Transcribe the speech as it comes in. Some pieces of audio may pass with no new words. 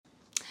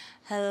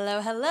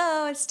Hello,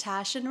 hello, it's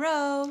Tash and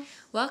Ro.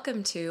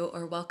 Welcome to,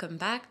 or welcome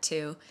back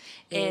to,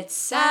 It's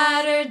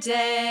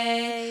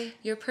Saturday.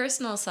 Your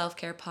personal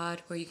self-care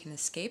pod where you can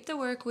escape the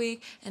work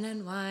week and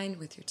unwind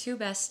with your two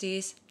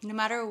besties. No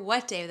matter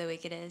what day of the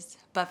week it is,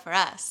 but for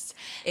us,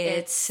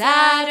 It's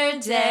Saturday.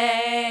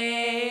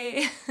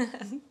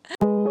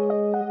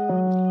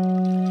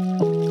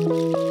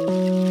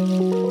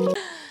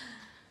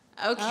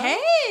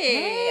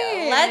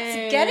 Okay,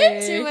 let's get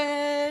into it.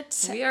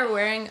 We are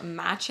wearing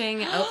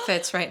matching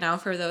outfits right now.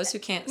 For those who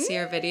can't see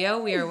our video,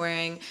 we are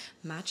wearing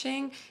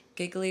matching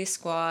Giggly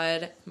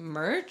Squad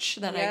merch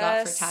that I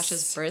got for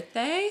Tasha's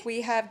birthday.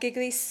 We have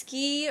Giggly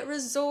Ski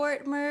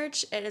Resort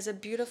merch. It is a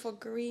beautiful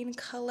green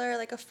color,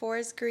 like a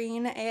forest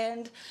green.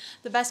 And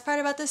the best part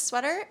about this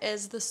sweater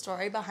is the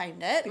story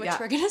behind it, which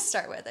we're going to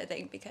start with, I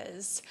think,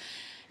 because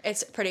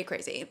it's pretty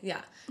crazy.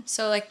 Yeah.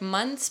 So like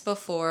months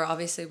before,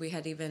 obviously we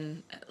had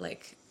even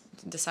like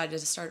decided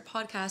to start a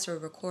podcast or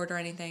record or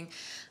anything.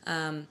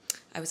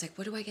 I was like,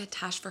 what do I get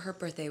Tash for her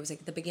birthday? It was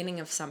like the beginning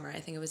of summer. I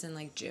think it was in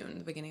like June,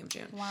 the beginning of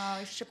June. Wow,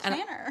 you're such a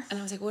planner. And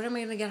I was like, what am I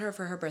going to get her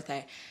for her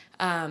birthday?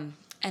 And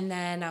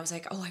then I was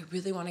like, oh, I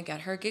really want to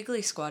get her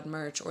Giggly Squad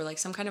merch or like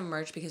some kind of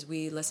merch because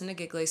we listen to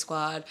Giggly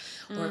Squad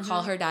or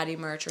call her daddy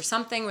merch or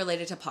something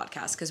related to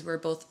podcasts because we're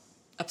both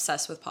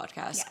obsessed with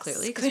podcasts,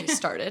 clearly, because we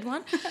started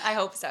one. I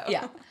hope so.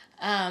 Yeah.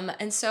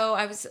 And so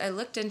I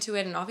looked into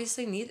it, and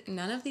obviously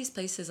none of these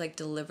places like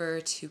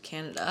deliver to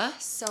Canada.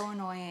 So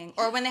annoying.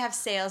 Or when they have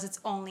sales, it's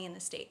only in the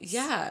States.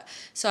 Yeah.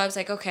 So I was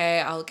like,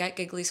 okay, I'll get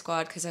Giggly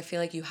Squad because I feel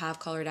like you have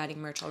Call Her Daddy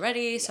merch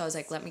already. So I was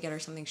like, let me get her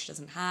something she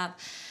doesn't have.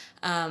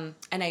 And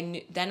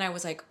then I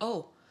was like,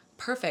 oh,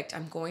 perfect.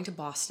 I'm going to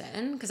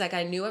Boston because like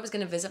I knew I was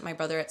going to visit my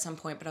brother at some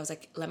point, but I was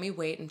like, let me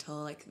wait until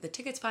like the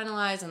tickets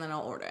finalize and then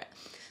I'll order it.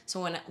 So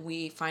when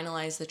we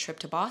finalized the trip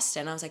to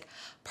Boston, I was like,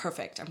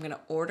 perfect. I'm going to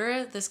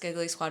order this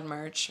Giggly Squad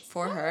merch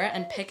for her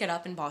and pick it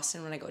up in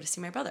Boston when I go to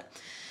see my brother.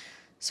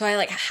 So I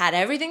like had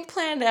everything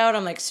planned out.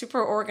 I'm like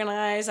super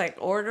organized. I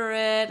order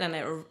it and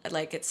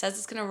it says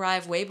it's going to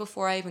arrive way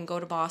before I even go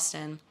to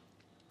Boston.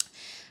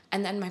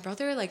 And then my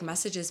brother like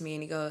messages me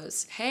and he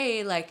goes,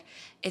 hey, like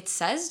it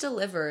says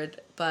delivered,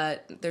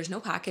 but there's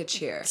no package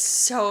here.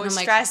 So and I'm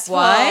stressful.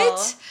 Like,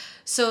 what?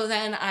 So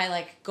then I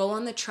like go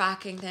on the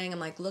tracking thing. I'm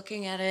like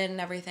looking at it and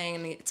everything.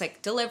 And it's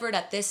like delivered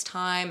at this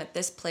time, at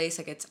this place.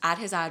 Like it's at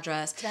his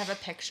address. Did I have a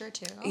picture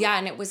too? Yeah.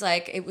 And it was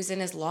in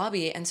his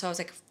lobby. And so I was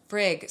like,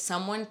 frig,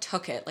 someone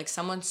took it. Like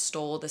someone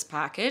stole this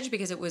package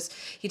because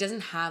he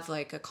doesn't have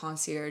like a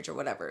concierge or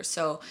whatever.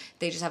 So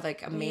they just have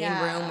like a main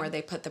room where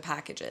they put the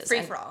packages.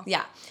 Free for all.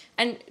 Yeah.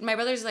 And my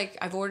brother's like,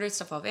 I've ordered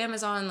stuff off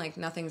Amazon. Like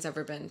nothing's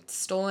ever been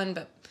stolen,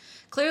 but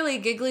clearly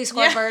Giggly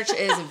Squad merch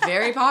is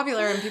very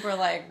popular and people are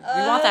like,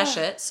 we want that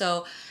shit.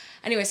 So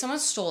anyway, someone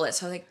stole it.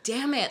 So I was like,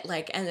 damn it.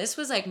 Like, and this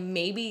was like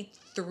maybe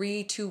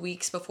 2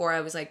 weeks before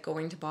I was like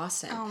going to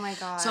Boston. Oh my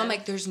God. So I'm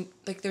like, there's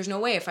no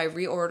way if I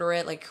reorder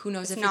it, like who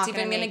knows if it's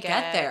even going to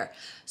get there.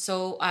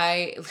 So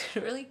I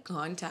literally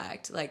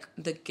contact like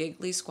the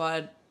Giggly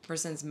Squad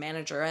person's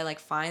manager. I like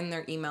find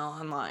their email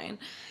online.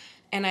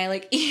 And I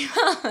like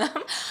email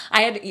them.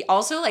 I had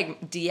also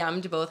like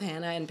DM'd both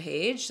Hannah and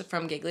Paige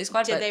from Giggly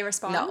Squad. Did they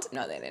respond?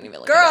 No, they didn't even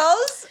look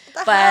Girls!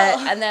 at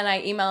it. And then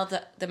I emailed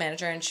the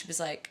manager and she was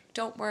like,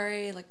 don't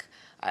worry, like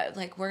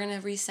we're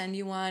going to resend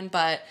you one,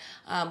 but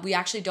we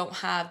actually don't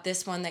have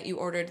this one that you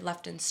ordered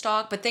left in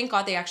stock. But thank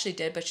God they actually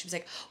did. But she was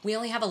like, we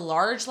only have a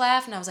large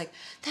left. And I was like,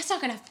 that's not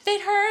going to fit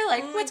her.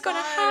 Like, what's going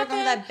to happen?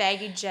 That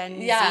baggy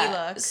Gen Z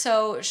look.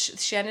 So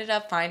she ended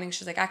up finding,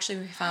 she was like, actually,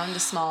 we found a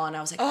small. And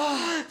I was like,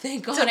 oh,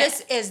 thank God. So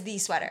this is the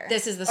sweater.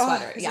 This is the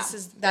sweater. Yeah,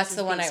 that's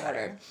the one I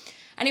ordered.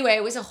 Anyway,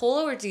 it was a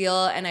whole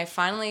ordeal, and I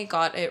finally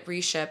got it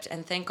reshipped,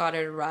 and thank God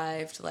it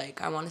arrived,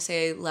 like, I want to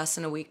say less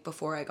than a week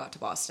before I got to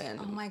Boston.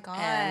 Oh my gosh.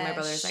 And my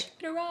brother's like,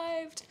 it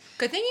arrived.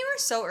 Good thing you were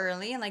so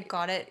early and, like,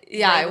 got it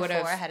I would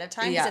before have ahead of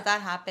time, because if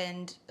that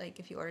happened, like,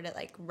 if you ordered it,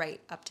 like, right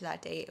up to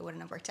that date, it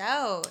wouldn't have worked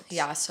out.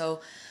 Yeah,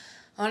 so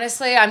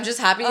honestly, I'm just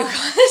happy you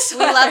got this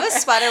sweater. We love a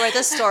sweater with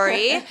a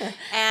story, and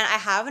I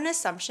have an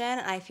assumption,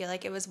 I feel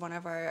like it was one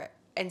of our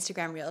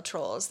Instagram reel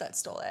trolls that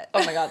stole it.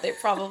 Oh my God, they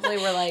probably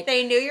were like,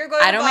 they knew you were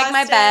going to Boston. I don't make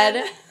my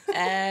bed,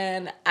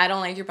 and I don't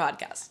like your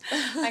podcast.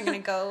 I'm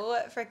going to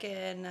go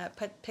freaking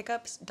pick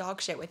up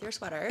dog shit with your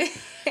sweater.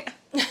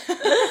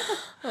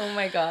 Oh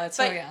my God,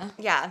 so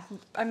Yeah,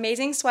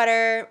 amazing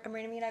sweater.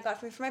 Marina and I got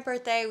for me for my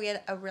birthday. We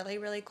had a really,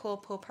 really cool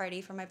pool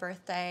party for my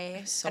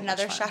birthday. So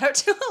Another shout out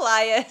to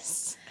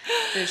Elias.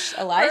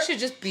 Elias should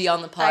just be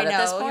on the pod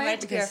at this point. He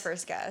might be our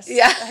first guest.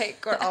 Yeah.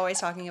 Like, we're always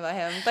talking about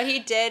him. But he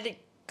did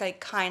like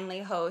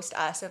kindly host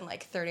us and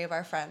like 30 of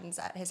our friends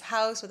at his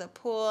house with a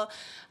pool,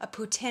 a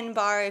poutine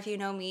bar. If you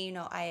know me, you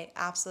know I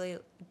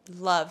absolutely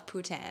love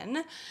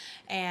poutine.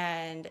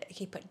 And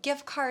he put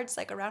gift cards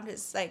like around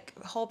his like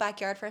whole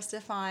backyard for us to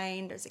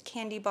find. There's a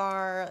candy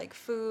bar, like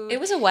food. It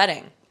was a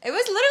wedding. It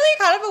was literally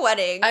kind of a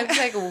wedding. I was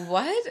like,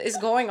 what is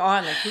going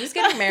on? Like, who's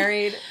getting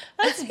married?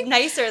 That's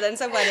nicer than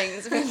some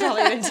weddings we've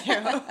probably been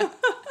to.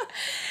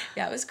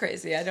 Yeah, it was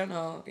crazy. I don't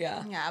know.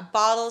 Yeah. Yeah,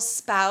 bottle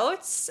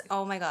spouts.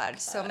 Oh my God,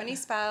 so many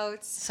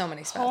spouts. So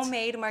many spouts.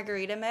 Homemade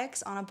margarita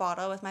mix on a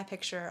bottle with my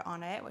picture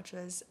on it, which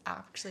was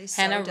actually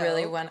so Hannah dope.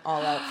 really went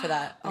all out for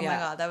that. Oh my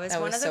God, that was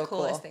one of the so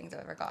coolest cool. things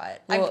I've ever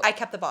got. Well, I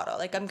kept the bottle.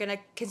 Like, I'm gonna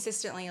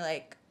consistently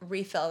like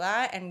refill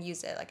that and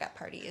use it like at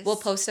parties. We'll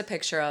post a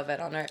picture of it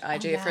on our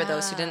IG for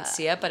those who didn't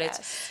see it, but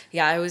yes.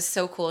 it was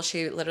so cool.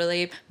 She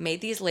literally made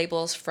these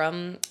labels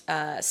from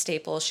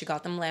Staples. She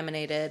got them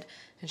laminated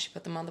and she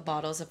put them on the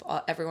bottles of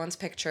everyone's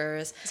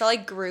pictures. It's all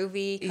like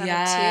groovy kind of too.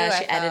 Yeah,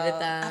 she edited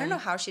them. I don't know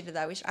how she did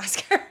that. We should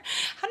ask her.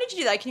 How did you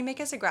do that? Can you make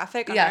us a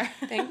graphic on Yeah,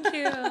 our... thank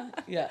you.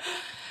 Yeah.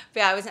 But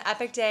yeah, it was an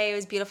epic day. It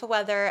was beautiful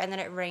weather, and then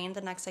it rained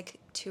the next like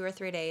 2 or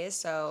 3 days.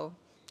 So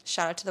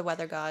shout out to the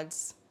weather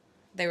gods.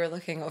 They were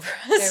looking over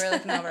us. They were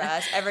looking over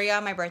us. Every year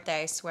on my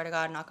birthday, I swear to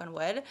God, knock on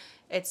wood,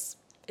 it's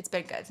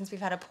been good. Since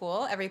we've had a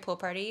pool, every pool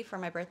party for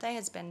my birthday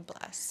has been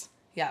blessed.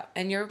 Yeah,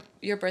 and your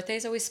birthday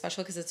is always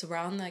special because it's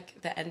around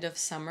like the end of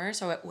summer,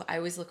 so I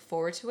always look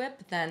forward to it.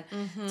 But then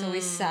it's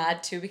always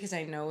sad too because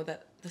I know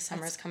that the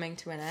summer is coming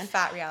to an end.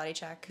 Fat reality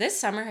check. This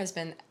summer has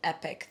been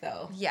epic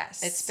though.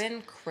 Yes. It's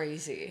been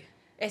crazy.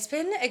 It's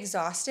been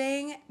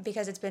exhausting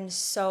because it's been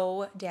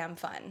so damn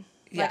fun.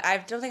 Yeah. Like, I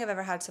don't think I've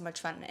ever had so much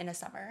fun in a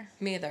summer.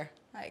 Me either.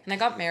 Like, and I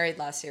got married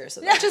last year,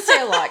 so that should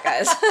say a lot,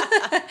 guys.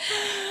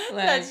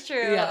 That's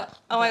true. Yeah.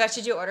 Oh my gosh,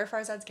 did you order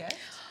Farzad's gift?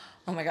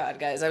 Oh my God,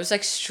 guys. I was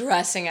like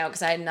stressing out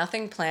because I had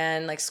nothing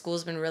planned. Like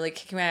school's been really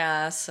kicking my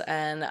ass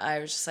and I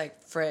was just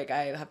like, frig,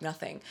 I have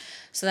nothing.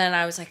 So then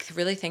I was like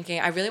really thinking,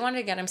 I really wanted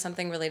to get him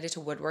something related to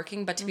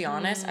woodworking. But to be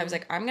honest, I was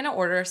like, I'm going to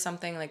order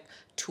something like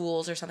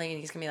tools or something and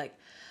he's going to be like,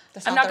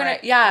 I'm not going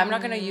to, I'm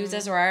not going to use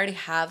this or I already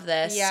have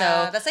this.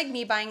 Yeah, So that's like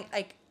me buying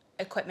like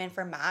equipment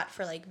for Matt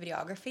for like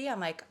videography. I'm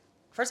like,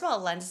 first of all,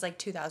 a lens is like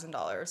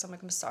 $2,000. So I'm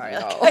like, I'm sorry.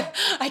 No. Like,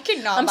 I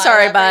cannot I'm buy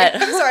sorry, that for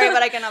but- you. I'm sorry,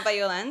 but I cannot buy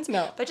you a lens.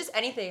 No. But just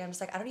anything. I'm just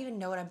like, I don't even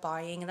know what I'm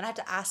buying. And then I have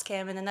to ask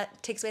him. And then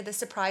that takes away the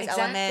surprise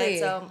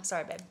Exactly. element. So,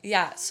 sorry, babe.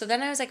 yeah, so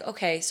then I was like,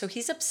 okay, so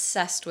he's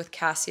obsessed with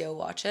Casio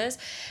watches.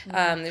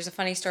 There's a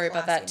funny story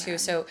about that Classy too. man.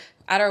 So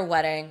at our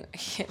wedding,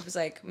 it was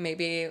like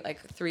maybe like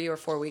 3 or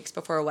 4 weeks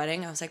before our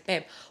wedding. I was like,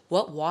 babe,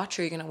 what watch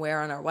are you gonna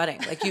wear on our wedding?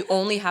 Like you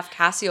only have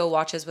Casio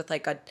watches with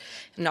like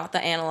not the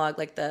analog,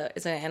 like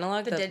is it an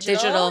analog? The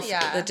digital?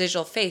 Yeah. The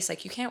digital face.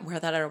 Like you can't wear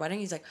that at our wedding.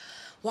 He's like,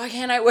 why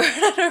can't I wear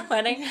it at our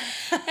wedding?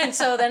 And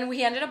so then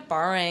we ended up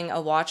borrowing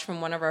a watch from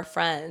one of our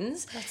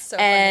friends. That's so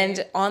and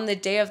funny. on the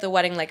day of the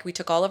wedding, like we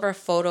took all of our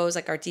photos,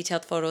 like our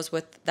detailed photos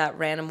with that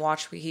random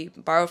watch he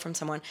borrowed from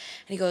someone.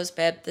 And he goes,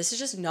 babe, this is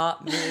just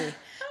not me.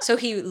 So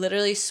he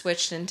literally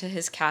switched into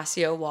his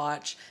Casio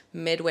watch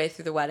midway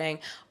through the wedding.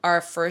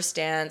 Our first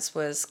dance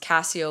was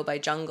Casio by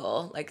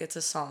Jungle. Like it's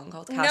a song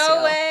called Casio.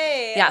 No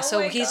way. Yeah, Oh so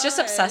my he's just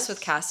obsessed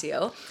with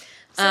Casio.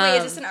 So wait,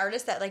 is this an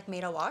artist that like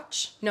made a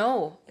watch?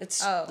 No,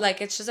 it's like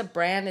it's just a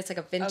brand. It's like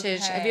a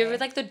vintage. Have you ever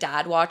like the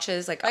dad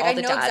watches? Like all I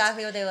the know dads.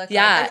 exactly what they look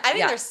Yeah, like. I think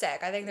yeah. they're sick.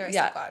 I think they're a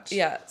Yeah, sick watch.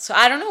 yeah. So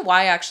I don't know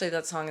why actually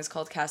that song is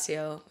called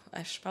Casio.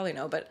 I should probably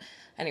know, but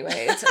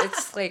anyway,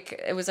 it's like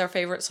it was our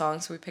favorite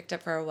song, so we picked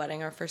it for our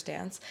wedding, our first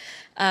dance.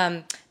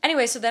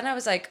 Anyway, so then I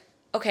was like,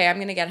 okay, I'm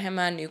gonna get him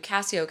a new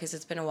Casio because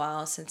it's been a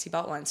while since he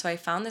bought one. So I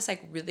found this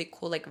like really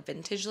cool like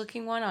vintage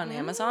looking one on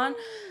Amazon.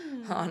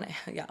 On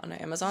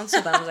Amazon.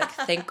 So then I was like,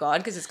 thank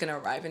God, because it's gonna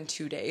arrive in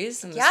 2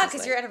 days. And Yeah,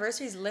 because your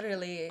anniversary is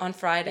literally on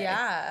Friday.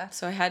 Yeah.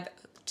 So I had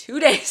 2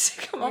 days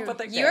to come up with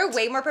a gift. You were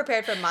way more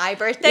prepared for my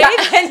birthday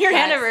Yeah. than your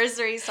Yes.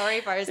 anniversary. Sorry,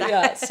 Farzad.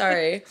 Yeah,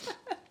 sorry.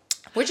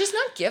 We're just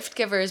not gift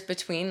givers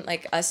between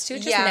like us two.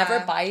 Just Yeah. never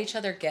buy each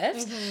other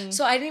gifts.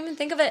 So I didn't even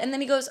think of it. And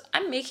then he goes,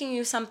 "I'm making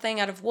you something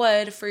out of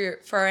wood for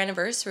our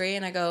anniversary."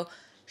 And I go,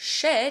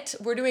 "Shit,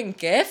 we're doing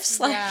gifts."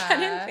 Like I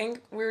didn't Yeah.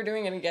 think we were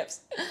doing any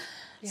gifts.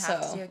 You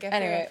have to do a gift for your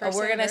anyway, first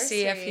we're gonna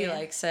see if he anniversary.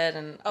 likes it.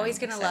 And Oh,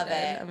 he's I'm gonna love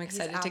excited. it. I'm He's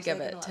excited to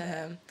give absolutely it gonna to love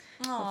it. him.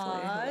 Aw,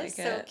 Hopefully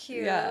he'll so like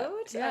cute.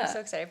 it. Yeah. I'm so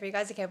excited for you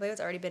guys. I can't believe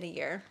it's already been a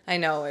year. I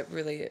know it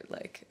really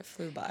like it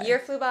flew by. Year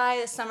flew by.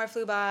 The summer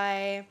flew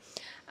by.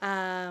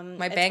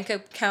 My bank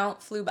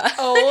account flew by.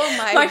 Oh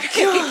my my God.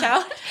 bank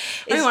account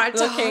I is want to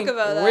talk looking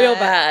about that. real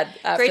bad.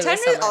 After Great time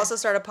the to summer. also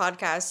start a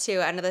podcast too.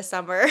 End of the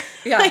summer.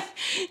 Yeah. Like,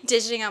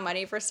 dishing out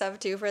money for stuff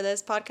too for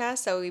this podcast.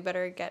 So we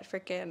better get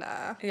freaking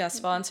Yeah,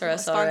 sponsor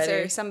us sponsor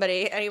already.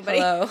 somebody, anybody.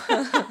 Hello.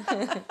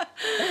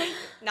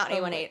 Not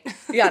A18.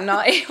 Yeah,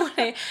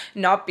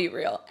 not Be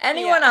Real.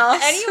 Anyone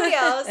else? Anybody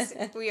else?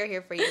 We are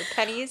here for you.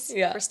 Pennies.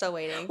 Yeah. We're still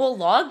waiting. Well,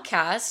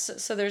 Logcast.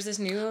 So there's this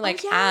new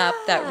like app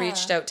that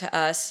reached out to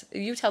us.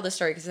 You tell the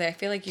story because I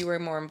feel like you were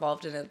more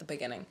involved in it at the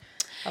beginning.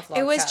 Of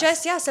It was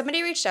Logcast. just,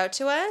 somebody reached out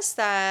to us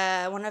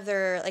that one of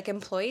their like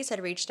employees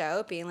had reached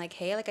out being like,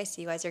 hey, like I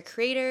see you guys are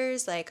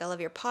creators. Like I love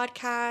your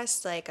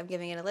podcast. Like I'm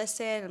giving it a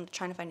listen. I'm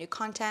trying to find new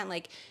content.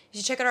 Like you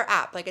should check out our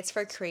app. Like it's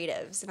for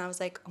creatives. And I was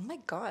like, oh my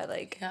God,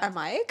 like am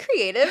I a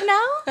creative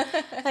now?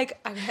 Like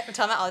I'm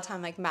telling Matt all the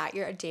time, like Matt,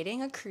 you're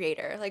dating a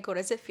creator. Like what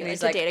does it feel like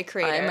to date a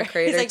creator? I'm a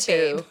creator He's like,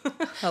 too.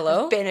 babe,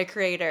 Hello? I've been a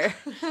creator.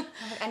 I'm like,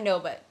 I know,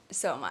 but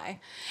so am I.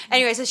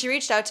 Anyway, so she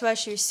reached out to us.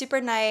 She was super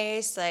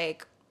nice.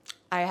 Like,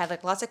 I had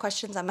like lots of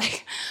questions. I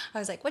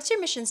was like, what's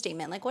your mission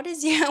statement? Like, what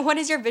is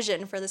your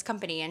vision for this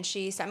company? And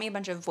she sent me a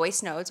bunch of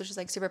voice notes, which is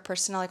like super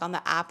personal, like on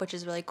the app, which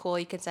is really cool.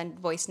 You can send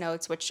voice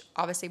notes, which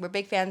obviously we're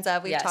big fans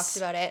of. We've talked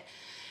about it.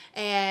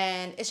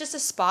 And it's just a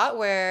spot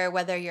where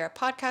whether you're a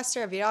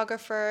podcaster, a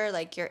videographer,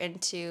 like you're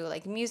into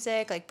like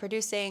music, like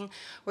producing,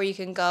 where you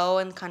can go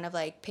and kind of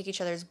like pick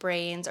each other's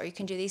brains, or you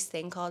can do these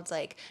thing called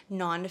like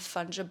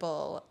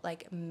non-fungible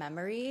like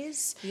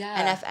memories,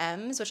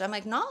 NFMs, which I'm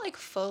like not like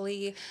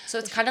fully. So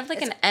it's kind of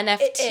like an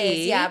NFT. It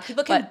is, yeah.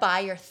 People can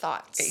buy your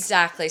thoughts.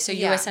 Exactly. So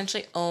you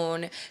essentially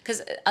own,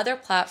 because other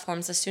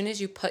platforms, as soon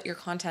as you put your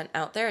content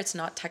out there, it's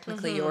not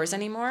technically yours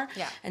anymore.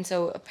 Yeah. And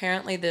so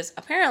apparently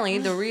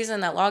the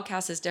reason that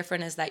Logcast is different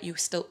is that you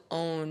still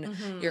own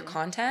your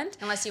content.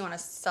 Unless you want to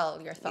sell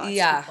your thoughts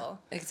to people.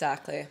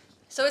 Exactly.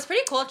 So it's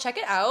pretty cool. Check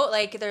it out.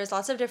 Like there's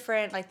lots of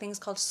different like things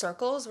called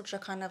circles, which are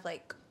kind of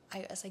like, I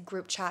guess, like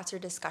group chats or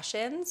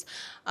discussions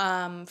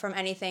from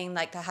anything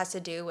like that has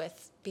to do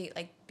with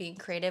being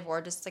creative,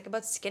 or just like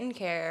about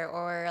skincare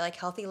or like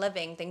healthy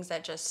living, things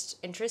that just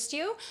interest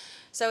you.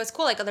 So it's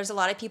cool. Like there's a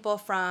lot of people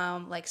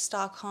from like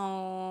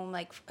Stockholm,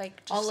 like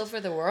just, all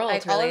over the world,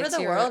 like really. all over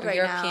the world right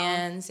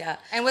Europeans, now. yeah.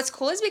 And what's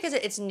cool is because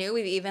it's new,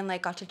 we've even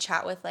like got to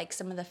chat with like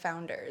some of the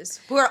founders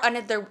who are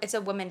it's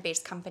a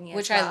women-based company,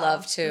 which as well. I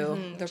love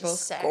too. They're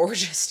both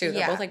gorgeous too.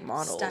 They're both like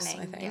models,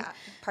 stunning. I think. Yeah,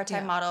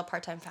 part-time model,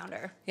 part-time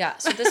founder. Yeah.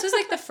 So this is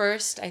like the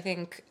first, I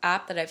think,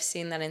 app that I've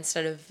seen that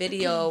instead of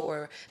video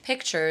or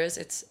pictures,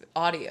 it's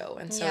audio,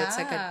 and so it's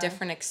like a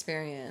different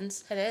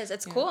experience. It is.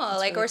 It's cool. It's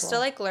like really we're still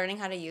like learning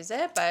how to use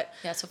it, but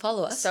so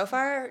follow us. So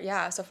far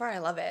I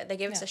love it. They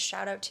gave us a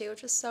shout out too,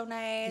 which was so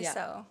nice. Yeah.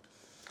 So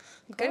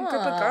good group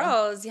of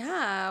girls.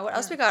 Yeah. What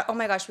else we got? Oh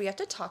my gosh, we have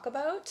to talk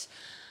about,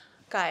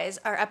 guys,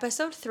 our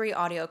episode 3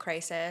 audio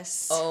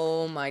crisis.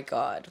 Oh my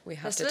God, we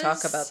have to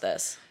talk about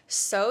this.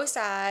 So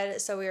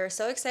sad. So we were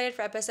so excited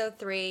for episode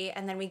 3,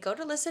 and then we go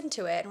to listen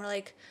to it, and we're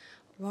like,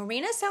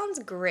 Marina sounds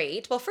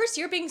great. Well, first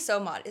you're being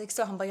so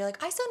so humble. You're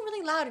like, I sound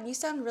really loud and you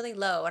sound really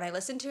low. And I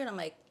listened to it and I'm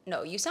like,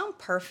 no, you sound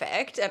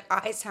perfect. And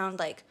I sound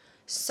like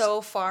so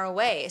far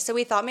away. So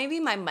we thought maybe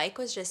my mic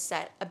was just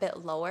set a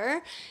bit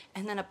lower.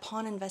 And then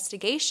upon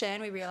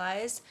investigation, we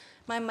realized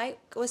my mic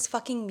was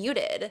fucking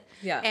muted.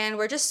 Yeah. And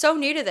we're just so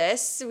new to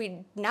this.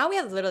 Now we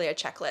have literally a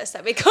checklist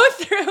that we go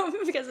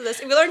through because of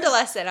this. We learned a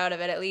lesson out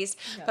of it at least.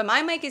 Yeah. But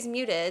my mic is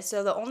muted,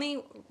 so the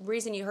only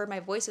reason you heard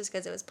my voice was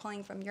because it was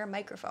pulling from your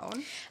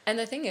microphone. And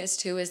the thing is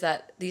too is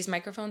that these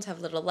microphones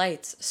have little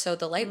lights. So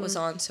the light was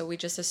on, so we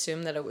just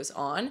assumed that it was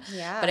on.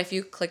 Yeah. But if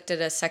you clicked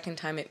it a second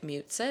time, it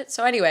mutes it.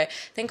 So anyway,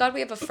 thank God we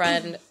have a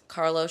friend,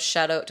 Carlo.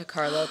 Shout out to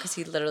Carlo because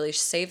he literally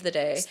saved the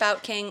day.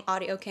 Spout King,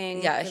 Audio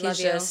King. Yeah,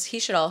 he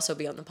should also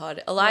be on the pod.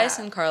 Elias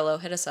and Carlo,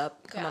 hit us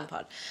up. Come on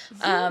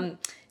pod.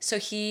 So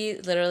he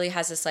literally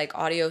has this like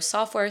audio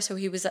software. So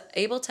he was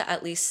able to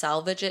at least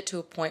salvage it to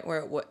a point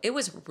where it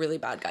was really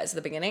bad, guys, at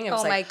the beginning. It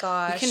was my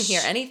gosh. You couldn't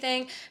hear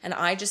anything. And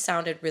I just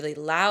sounded really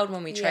loud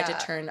when we tried to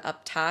turn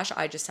up Tash.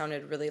 I just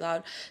sounded really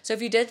loud. So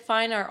if you did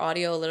find our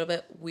audio a little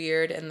bit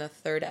weird in the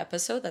 3rd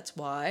episode, that's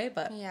why.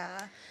 But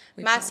yeah.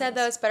 Matt said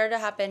though it's better to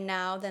happen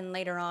now than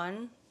later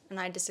on. And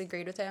I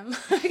disagreed with him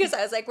because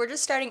I was like, we're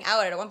just starting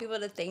out. I don't want people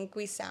to think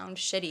we sound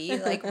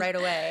shitty like right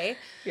away.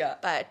 Yeah.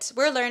 But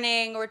we're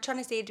learning. We're trying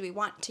to see, do we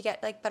want to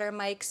get like better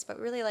mics? But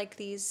really like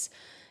these,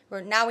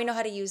 now we know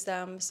how to use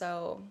them.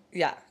 So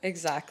yeah,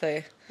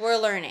 exactly. We're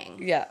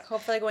learning. Yeah.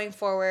 Hopefully going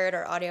forward,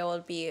 our audio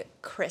will be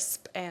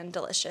crisp and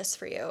delicious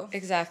for you.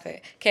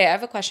 Exactly. Okay, I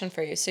have a question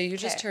for you. So you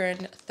just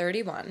turned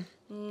 31.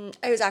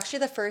 It was actually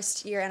the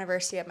 1st year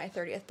anniversary of my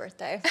 30th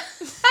birthday.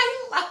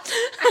 I love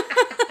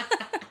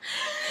it.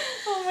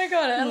 Oh my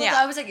God.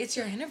 I was like, it's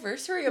your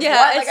anniversary of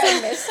what? Like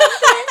I missed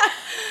something?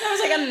 I was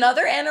like,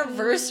 another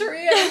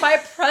anniversary and my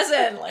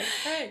present. Like,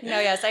 hey. No,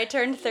 yes, I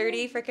turned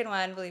 30 freaking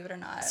one, believe it or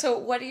not.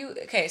 So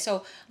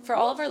so for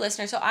all of our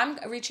listeners, so I'm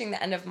reaching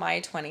the end of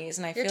my 20s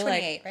and I feel 28,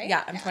 like, right?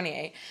 Yeah, I'm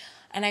 28.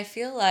 And I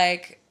feel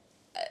like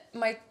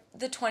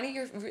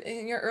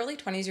in your early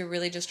 20s, you're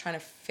really just trying to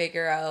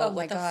figure out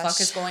what the fuck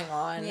is going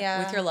on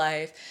with your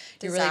life.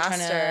 You're really trying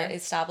to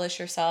establish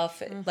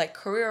yourself, like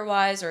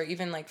career-wise or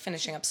even like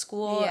finishing up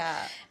school.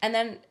 Yeah. And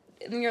then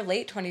in your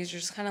late 20s,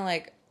 you're just kind of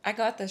like, I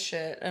got this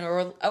shit,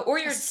 or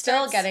you're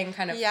still getting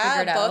kind of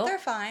figured out. Both are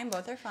fine.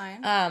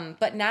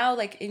 But now,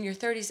 like in your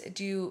 30s,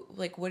 do you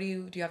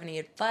have any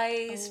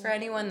advice for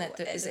anyone that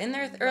is in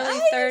their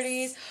early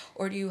 30s,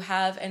 or do you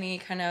have any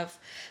kind of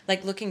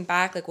like looking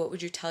back, like what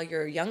would you tell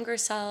your younger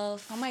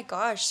self? Oh my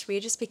gosh, we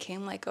just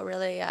became like a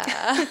really.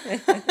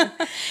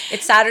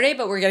 It's Saturday,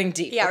 but we're getting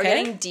deep. Yeah, we're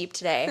getting deep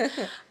today.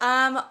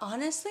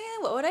 Honestly,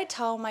 what would I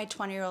tell my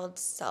 20-year-old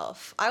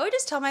self? I would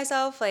just tell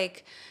myself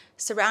like,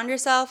 surround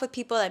yourself with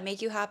people that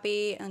make you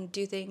happy and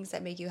do things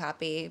that make you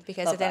happy,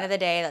 because at the end of the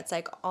day, that's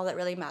like all that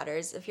really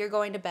matters. If you're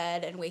going to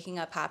bed and waking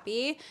up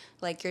happy,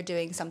 like you're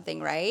doing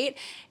something right.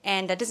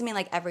 And that doesn't mean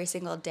like every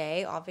single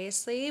day,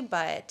 obviously,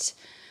 but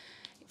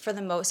for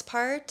the most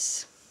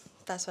part,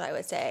 That's what I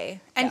would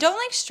say. And don't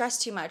like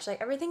stress too much.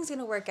 Like everything's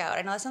gonna work out.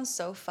 I know that sounds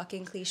so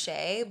fucking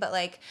cliche, but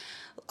like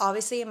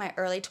obviously in my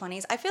early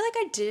 20s, I feel like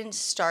I didn't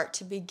start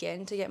to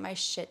begin to get my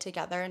shit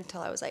together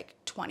until I was like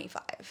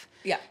 25.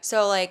 Yeah.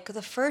 So like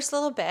the first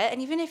little bit,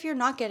 and even if you're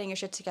not getting your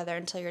shit together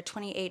until you're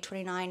 28,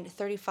 29,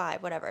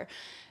 35, whatever,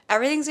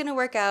 everything's gonna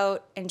work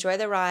out. Enjoy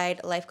the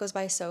ride. Life goes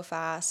by so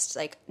fast.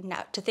 Like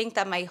now to think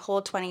that my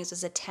whole 20s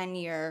was a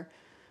 10-year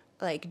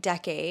like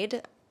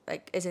decade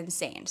like is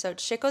insane. So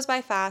shit goes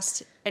by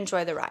fast.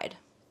 Enjoy the ride.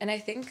 And I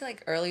think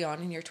like early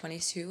on in your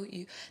 20s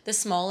too, the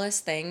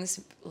smallest things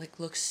like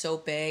look so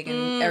big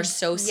and are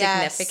so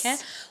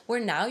significant. Where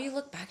now you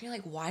look back and you're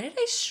like, why did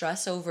I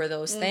stress over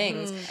those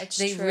things?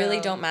 They really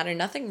don't matter.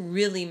 Nothing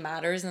really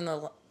matters in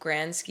the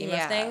grand scheme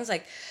of things.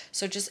 Like,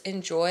 so just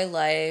enjoy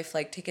life.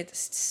 Like, take it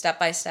step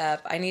by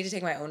step. I need to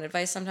take my own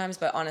advice sometimes,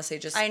 but honestly,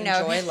 just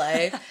enjoy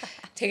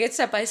life. Take it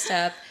step by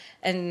step,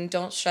 and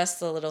don't stress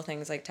the little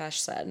things like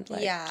Tash said.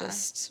 Like,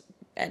 just.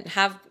 And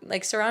have,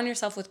 like, surround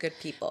yourself with good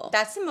people.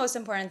 That's the most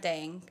important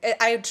thing.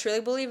 I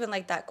truly believe in,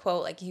 like, that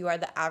quote, like, you are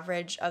the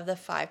average of the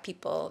 5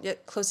 people, the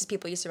closest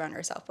people you surround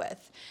yourself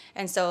with.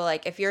 And so,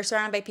 like, if you're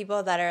surrounded by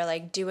people that are,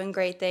 like, doing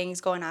great things,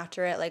 going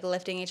after it, like,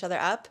 lifting each other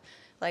up,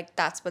 like,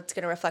 that's what's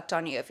going to reflect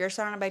on you. If you're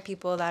surrounded by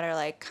people that are,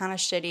 like, kind of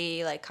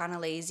shitty, like, kind of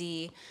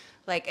lazy,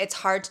 like, it's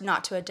hard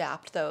not to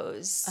adapt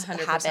those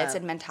 100%. habits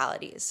and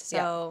mentalities.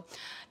 So...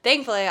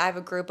 Thankfully, I have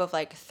a group of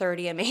like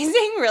 30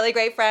 amazing, really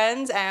great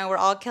friends, and we're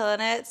all killing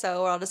it.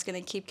 So we're all just going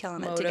to keep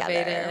killing it together.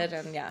 Motivated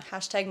and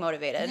Hashtag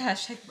motivated.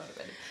 Hashtag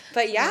motivated.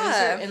 But What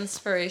is your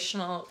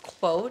inspirational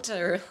quote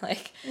or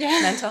like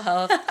mental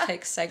health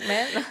like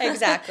segment?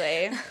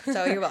 Exactly.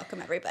 So you're welcome,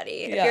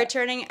 everybody. If you're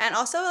turning, and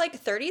also like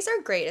 30s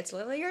are great. It's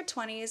literally your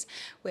 20s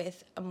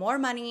with more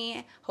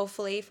money,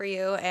 hopefully for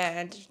you,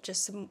 and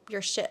just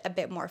your shit a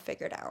bit more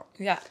figured out.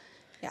 Yeah.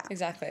 Yeah.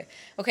 Exactly.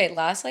 Okay,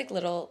 last like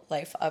little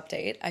life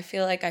update. I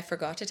feel like I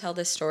forgot to tell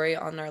this story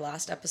on our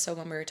last episode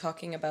when we were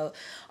talking about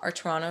our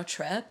Toronto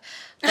trip.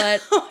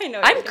 But I know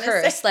I'm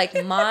cursed. Like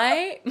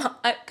my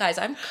guys,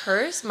 I'm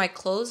cursed. My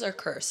clothes are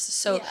cursed.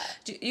 So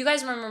do you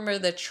guys remember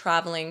the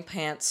traveling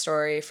pants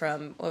story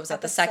from what was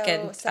that?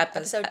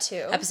 Episode 2.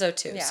 Episode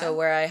 2. Yeah. So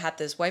where I had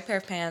this white pair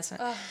of pants.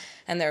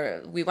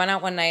 And we went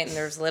out one night and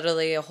there was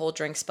literally a whole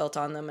drink spilt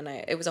on them, and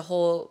it was a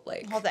whole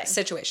thing.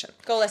 Situation.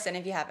 Go listen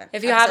if you haven't.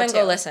 If you haven't,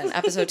 go listen.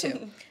 Episode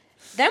 2.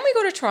 Then we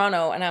go to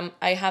Toronto, and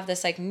I have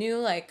this like new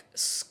like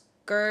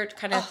skirt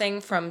kind of thing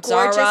from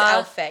Zara. Gorgeous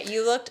outfit.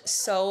 You looked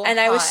so And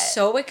hot. I was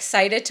so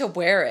excited to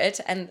wear it,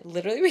 and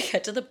literally we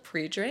get to the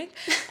pre-drink,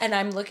 and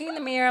I'm looking in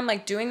the mirror, I'm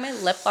like doing my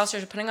lip gloss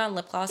or putting on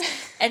lip gloss,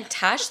 and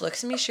Tash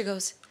looks at me, she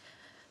goes,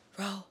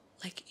 "Bro,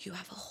 like, you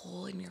have a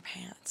hole in your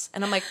pants."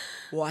 And I'm like,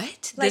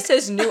 what? Like, this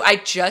is new. I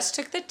just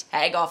took the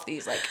tag off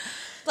these,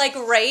 like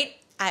right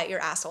at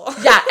your asshole.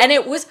 Yeah, and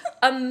it was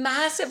a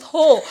massive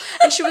hole.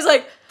 And she was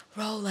like,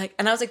 bro, like,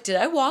 and I was like, did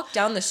I walk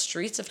down the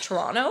streets of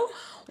Toronto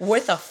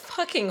with a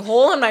fucking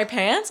hole in my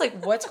pants?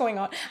 Like, what's going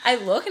on? I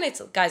look, and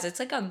it's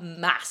like a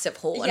massive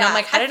hole. And I'm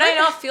like, how did I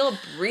not feel a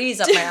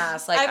breeze up my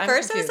ass? Like, at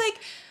first I was like,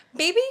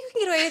 maybe you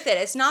can get away with it.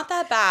 It's not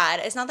that bad.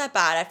 It's not that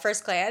bad at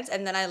first glance.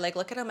 And then I like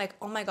look at it, I'm like,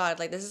 oh my God,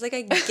 like this is like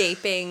a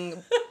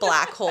gaping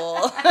black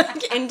hole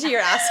into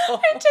your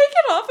asshole. I take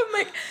it off. I'm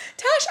like,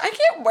 Tash, I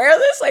can't wear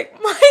this.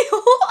 Like my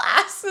whole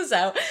ass is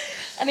out.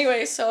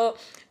 Anyway, so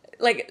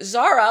like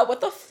Zara, what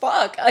the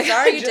fuck? Like,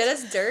 Zara, you did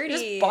us dirty. I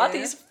just bought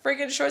these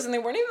freaking shorts and they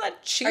weren't even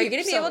that cheap. Are you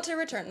going to be able to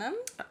return them?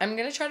 I'm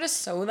going to try to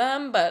sew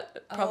them,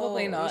 but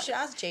probably not. You should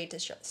ask Jade to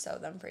sew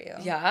them for you.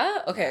 Yeah?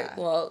 Okay. Yeah.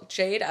 Well,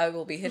 Jade, I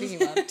will be hitting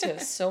you up to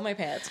sew my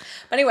pants.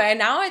 But anyway,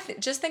 now I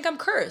just think I'm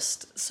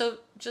cursed. So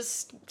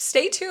just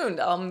stay tuned.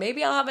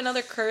 Maybe I'll have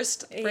another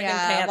cursed freaking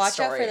pants watch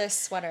story. Out for this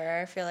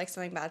sweater. I feel like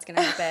something bad's going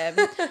to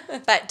happen.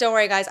 But don't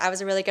worry, guys. I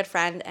was a really good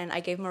friend, and I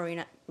gave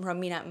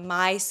Romina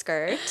my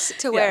skirt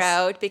to wear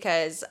out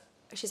because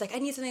she's like, I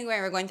need something to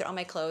wear. We're going through all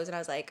my clothes. And I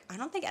was like, I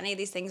don't think any of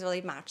these things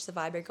really match the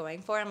vibe you're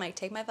going for. I'm like,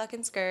 take my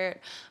fucking skirt.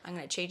 I'm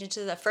going to change it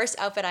to the first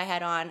outfit I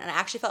had on. And I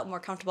actually felt more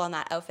comfortable in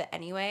that outfit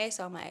anyway.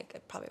 So I'm like,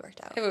 it probably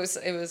worked out. It was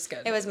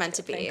good. It was meant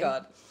to be. Thank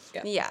God.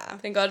 Yeah.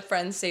 Thank God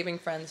friends saving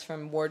friends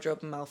from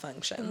wardrobe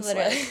malfunctions.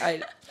 Literally.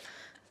 Like,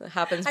 it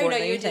happens more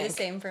than you think. I know you did the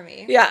same for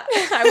me. Yeah.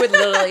 I would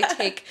literally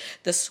take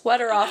the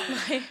sweater off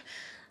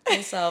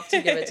myself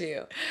to give it to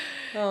you.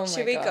 Oh my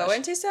Should we go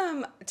into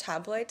some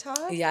tabloid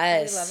talk?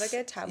 Yes. We love a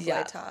good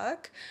tabloid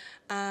talk.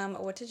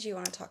 What did you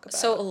want to talk about?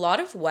 So a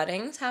lot of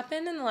weddings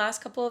happened in the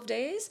last couple of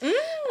days.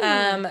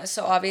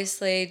 So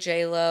obviously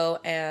J-Lo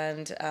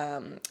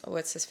and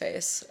what's his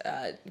face?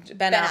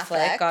 Ben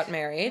Affleck got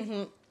married.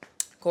 Mm-hmm.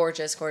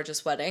 Gorgeous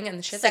wedding,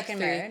 and she had second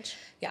marriage.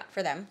 Yeah,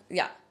 for them.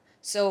 Yeah.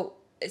 So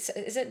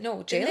is it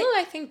no J-Lo?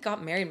 I think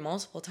got married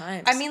multiple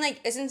times. I mean, like,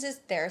 isn't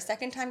this their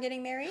second time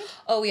getting married?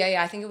 Oh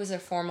yeah. I think it was a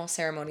formal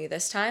ceremony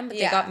this time, but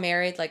they got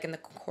married like in the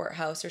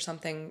courthouse or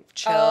something.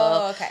 Chill.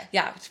 Oh, okay.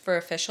 Yeah, for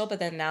official, but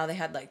then now they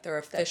had like their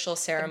official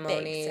ceremony,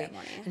 the big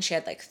ceremony, and she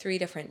had like 3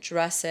 different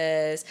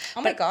dresses.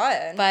 My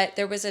God! But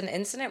there was an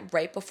incident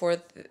right before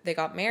they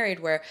got married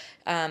where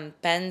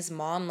Ben's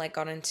mom like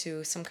got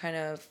into some kind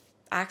of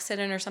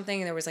accident or something.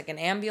 And there was like an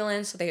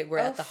ambulance. So they were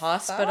at the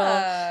hospital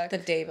fuck. the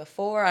day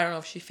before. I don't know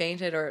if she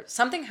fainted or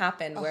something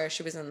happened where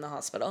she was in the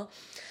hospital.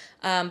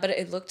 But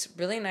it looked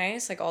really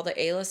nice. Like all the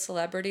A-list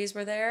celebrities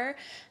were there.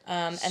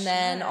 And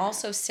then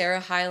also Sarah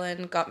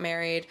Hyland got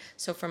married.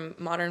 So from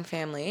Modern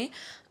Family,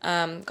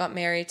 got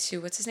married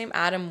to, what's his name?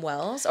 Adam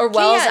Wells? Or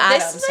Wells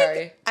Adam,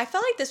 sorry. I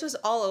felt like this was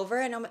all over,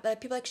 and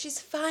people like, she's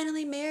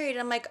finally married. And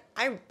I'm like,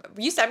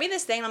 you sent me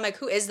this thing, and I'm like,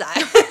 who is that?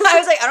 I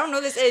was like, I don't know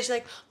who this is. She's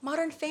like,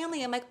 Modern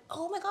Family. I'm like,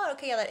 oh my God,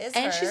 okay, yeah, that is her.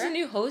 And she's the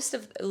new host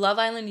of Love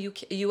Island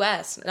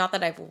US. Not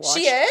that I've watched.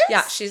 She is?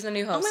 Yeah, she's the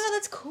new host. Oh my God,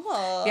 that's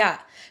cool. Yeah.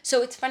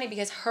 So it's funny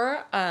because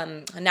her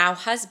now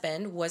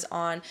husband was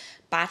on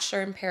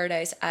Bachelor in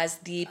Paradise as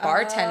the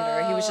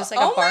bartender. He was just like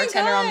a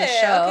bartender on the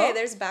show. Okay,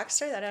 there's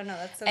backstory. I don't know.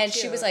 That's so and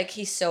cute. she was like,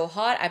 he's so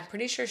hot. I'm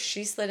pretty sure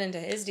she slid into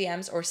his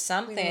DMs or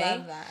something. We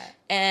love that.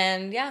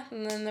 And yeah,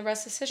 and then the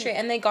rest is history.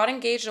 And they got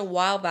engaged a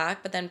while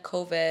back, but then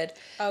COVID,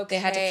 they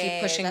had to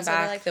keep pushing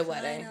back the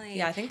wedding.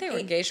 Yeah, I think they were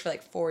engaged for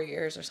like 4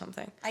 years or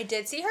something. I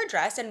did see her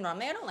dress, and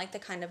normally I don't like the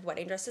kind of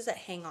wedding dresses that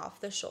hang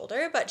off the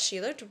shoulder, but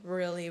she looked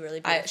really, really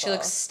beautiful. She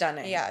looked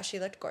stunning. Yeah, she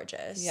looked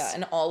gorgeous. Yeah,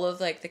 and all of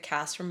like the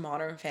cast from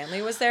Modern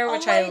Family was there,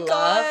 which I love.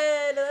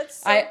 God,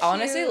 that's so I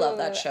honestly love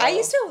that show. I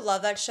used to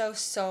love that show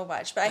so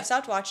much, but I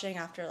stopped watching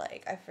after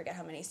like I forget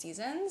how many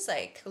seasons.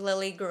 Like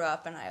Lily grew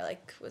up, and I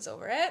like was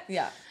over it.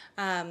 Yeah.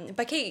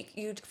 But Kate,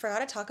 you forgot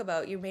to talk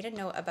about. You made a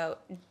note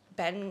about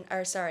Jay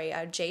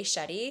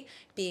Shetty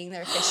being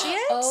their officiant.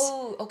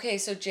 Oh, okay.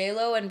 So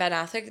J-Lo and Ben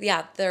Affleck,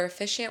 yeah, their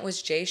officiant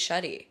was Jay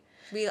Shetty.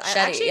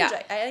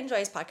 I enjoy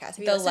his podcast. Have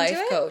you the listened to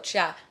life it? coach,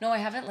 yeah. No, I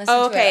haven't listened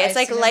Oh, to it. okay. It's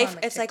like life.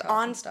 On, it's like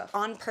TikTok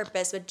on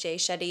purpose with Jay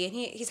Shetty, and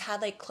he's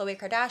had like Khloe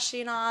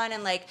Kardashian on,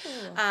 and like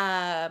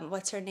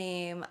what's her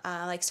name,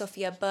 like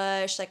Sophia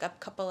Bush, like a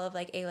couple of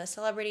like A-list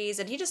celebrities,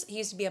 and he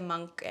used to be a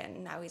monk,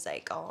 and now he's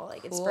like all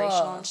like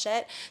inspirational and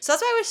shit. So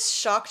that's why I was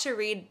shocked to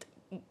read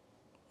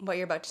what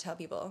you're about to tell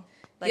people.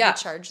 Like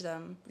you charge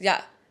them.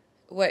 Yeah.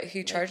 What,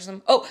 he charged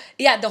them? Oh,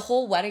 yeah, the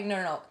whole wedding.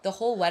 No. The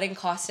whole wedding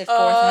costed $400,000.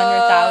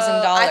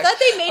 I thought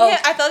they made him.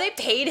 I thought they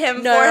paid him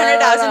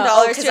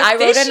 $400,000 because I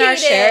wrote in our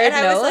shared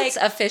and notes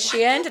like,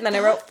 officiant, and then I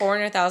wrote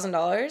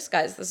 $400,000.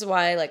 Guys, this is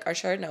why like our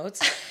shared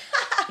notes.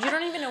 You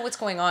don't even know what's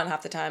going on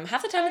half the time.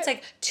 Half the time it's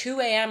like 2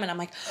 a.m. and I'm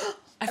like,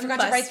 I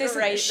forgot to write this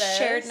in the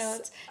shared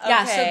notes. Okay.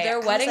 Yeah, so their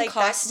wedding like,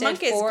 costed that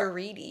monk is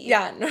greedy.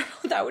 Yeah, no,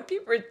 that would be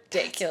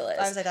ridiculous.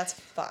 I was like, that's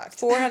fucked.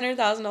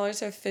 $400,000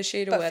 to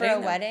officiate a wedding. For a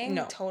wedding,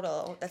 no.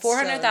 total. That's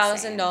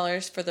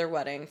 $400,000 for their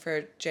wedding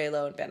for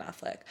J-Lo and Ben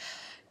Affleck.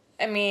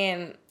 I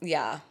mean,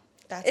 yeah.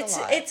 That's a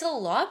lot. It's a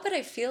lot, but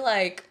I feel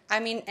like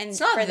and it's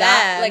not for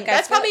that, them, like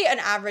that's probably an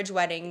average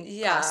wedding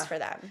cost for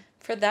them.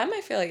 For them,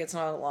 I feel like it's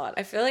not a lot.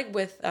 I feel like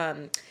with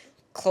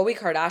Khloe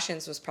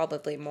Kardashian's was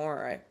probably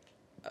more.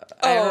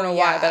 I don't know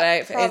why, but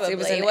it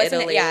was in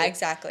Italy. Yeah,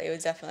 exactly. It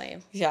was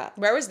definitely. Yeah.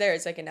 Where was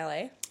theirs? Like in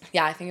LA?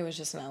 Yeah, I think it was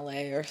just in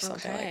LA or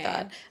something like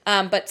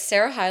that. But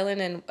Sarah Hyland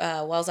and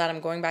Wells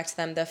Adam, going back to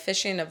them, the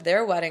officiant of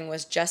their wedding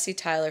was Jesse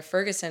Tyler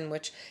Ferguson,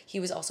 which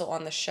he was also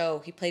on the show.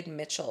 He played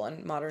Mitchell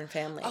in Modern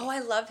Family. Oh, I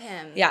love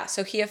him. Yeah,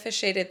 so he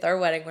officiated their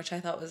wedding, which I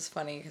thought was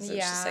funny because it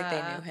was just like they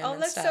knew him. Oh,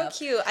 that's so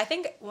cute. I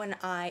think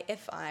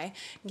if I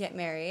get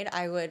married,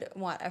 I would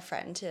want a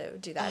friend to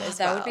do that as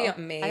well. That would be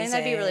amazing. I think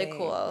that'd be really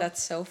cool.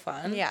 That's so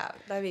fun. Yeah,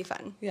 that'd be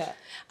fun. Yeah.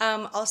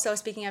 Also,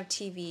 speaking of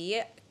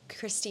TV,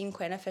 Christine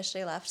Quinn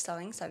officially left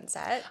Selling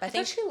Sunset. I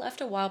think she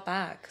left a while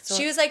back. So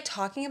she was like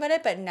talking about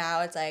it, but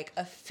now it's like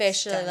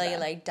officially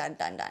like done.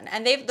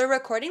 And they're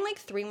recording like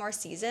 3 more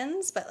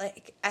seasons, but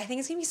like I think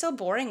it's gonna be so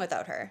boring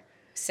without her.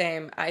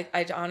 Same. I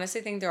honestly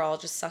think they're all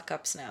just suck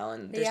ups now,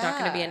 and there's not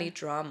gonna be any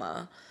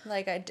drama.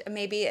 Like I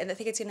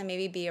think it's gonna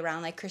maybe be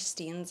around like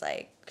Christine's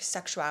like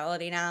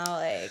sexuality now,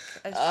 like.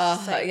 And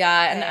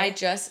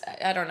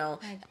I don't know.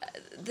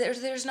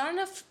 There's not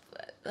enough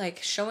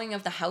like showing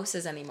of the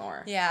houses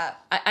anymore. Yeah.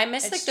 I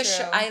miss like the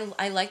show.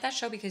 I like that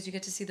show because you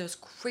get to see those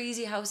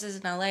crazy houses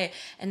in LA,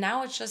 and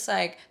now it's just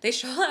like they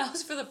show the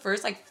house for the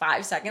first like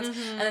 5 seconds,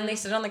 and then they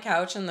sit on the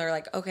couch and they're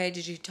like, okay,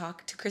 did you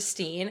talk to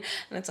Christine?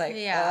 And it's like,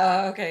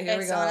 okay, here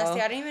we go.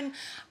 Honestly,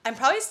 I'm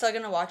probably still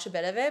gonna watch a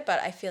bit of it,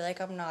 but I feel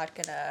like I'm not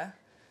gonna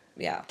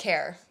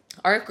care.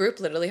 Our group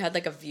literally had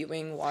like a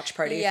viewing watch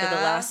party for the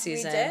last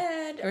season. We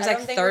did. There was like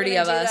 30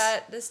 of us. Do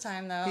that this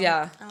time though.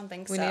 Yeah. I don't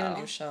think so. We need a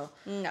new show.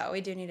 No, we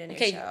do need a new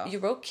show. Okay, you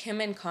wrote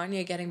Kim and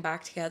Kanye getting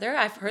back together.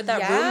 I've heard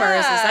that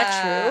rumors. Is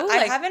that true?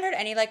 I haven't heard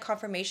any like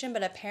confirmation,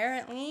 but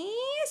apparently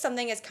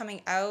something is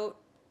coming out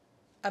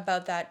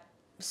about that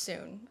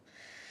soon.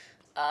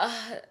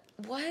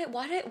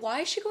 Why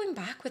is she going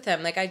back with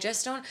him? Like, I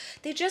just don't.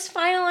 They just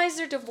finalized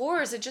their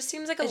divorce. It just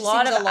seems like a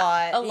lot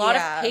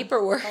of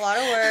paperwork. A lot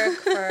of work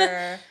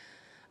for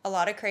a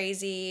lot of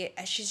crazy.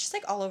 She's just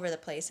like all over the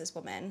place, this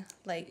woman.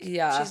 Like,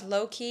 she's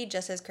low key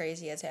just as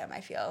crazy as him, I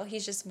feel.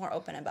 He's just more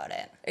open about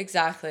it.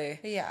 Exactly.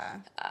 Yeah.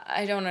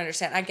 I don't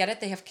understand. I get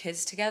it. They have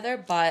kids together,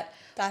 but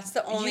That's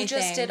the only you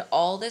just thing. did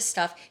all this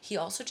stuff. He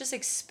also just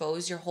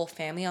exposed your whole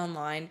family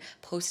online,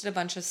 posted a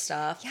bunch of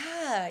stuff.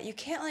 Yeah, you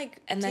can't like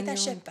And take then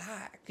that shit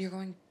back. You're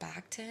going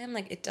back to him?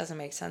 Like, it doesn't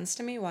make sense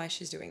to me why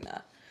she's doing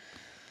that.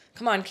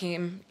 Come on,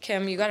 Kim.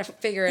 Kim, you got to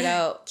figure it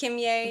out. Kim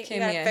Ye, you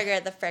gotta figure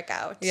it the frick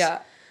out. Yeah.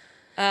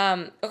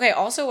 Okay,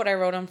 also what I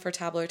wrote on for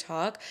Tableau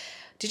Talk.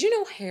 Did you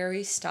know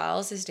Harry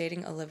Styles is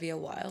dating Olivia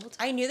Wilde?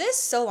 I knew this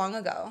so long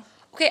ago.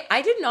 Okay,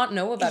 I did not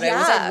know about it. I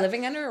was Yeah. like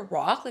living under a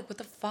rock. Like, what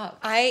the fuck?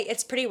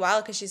 It's pretty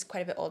wild because she's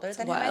quite a bit older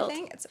than him, I wild.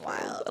 think. It's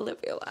wild.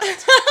 Olivia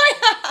Wilde.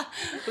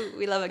 Ooh,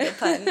 we love a good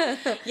pun.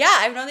 Yeah,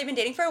 I've known they've been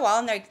dating for a while,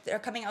 and they're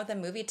coming out with a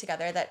movie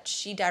together that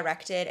she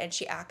directed and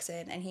she acts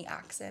in, and he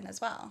acts in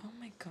as well. Oh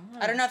my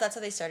god. I don't know if that's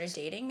how they started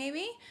dating,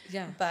 maybe.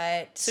 Yeah.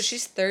 But So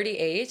she's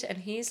 38 and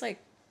he's like,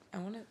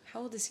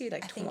 how old is he?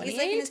 Like 20? I think he's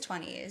like in his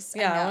 20s.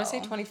 Yeah, I want to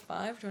say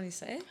 25,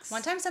 26.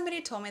 One time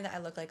somebody told me that I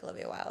look like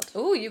Olivia Wilde.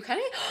 Oh, you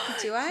kind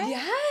of... Do I?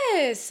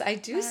 Yes, I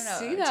do I don't know.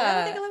 see Do that.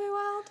 I look like Olivia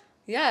Wilde?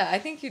 Yeah, I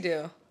think you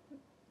do.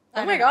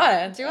 I Oh my don't know.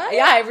 god. Do I?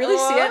 Yeah, I really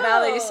see it now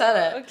that you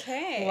said it.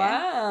 Okay.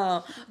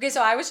 Wow. Okay, so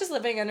I was just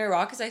living under a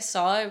rock because I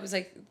saw it was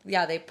like,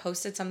 yeah, they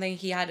posted something.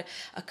 He had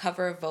a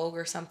cover of Vogue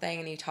or something,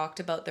 and he talked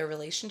about their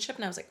relationship,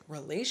 and I was like,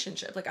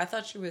 relationship? Like,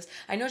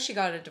 I know she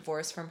got a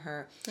divorce from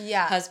her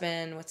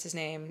husband. What's his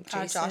name?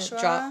 Jason.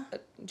 Joshua?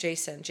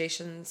 Jason,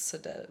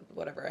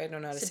 whatever. I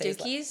don't know how to say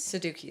his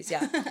Sudeikis,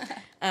 yeah.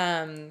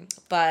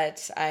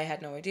 But I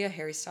had no idea.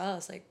 Harry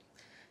Styles, like,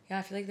 yeah,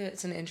 I feel like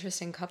it's an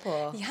interesting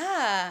couple.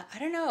 Yeah, I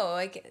don't know.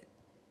 Like,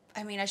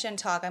 I mean, I shouldn't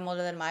talk. I'm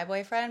older than my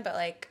boyfriend, but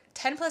like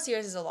 10 plus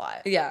years is a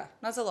lot. Yeah.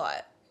 That's a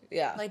lot.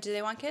 Yeah. Like, do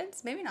they want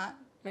kids? Maybe not.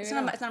 Maybe it's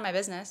not. none of my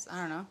business. I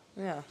don't know.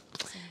 Yeah.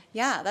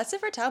 Yeah, that's it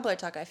for tabloid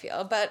talk, I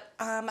feel. But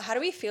how do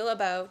we feel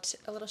about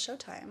a little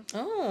Showtime?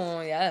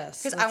 Oh,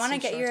 yes. Because I want to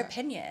get your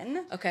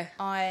opinion Okay.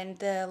 on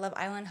the Love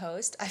Island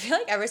host. I feel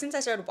like ever since I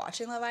started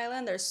watching Love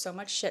Island, there's so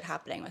much shit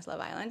happening with Love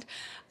Island.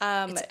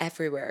 It's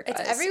everywhere, guys.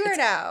 It's everywhere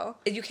now.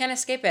 You can't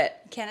escape it.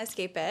 Can't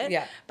escape it.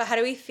 Yeah. But how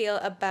do we feel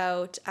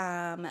about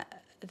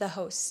the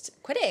host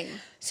quitting?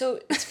 So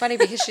it's funny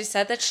because she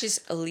said that she's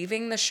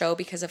leaving the show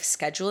because of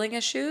scheduling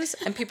issues,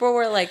 and people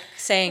were like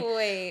saying,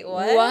 "Wait,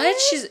 what?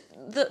 What?" She's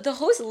the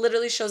host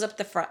literally shows up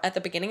at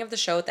the beginning of the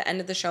show, at the end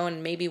of the show,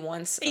 and maybe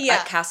once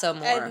at Casa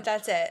Amor, and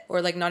that's it.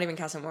 Or like not even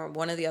Casa Amor,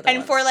 one of the other. And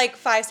ones. for like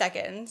 5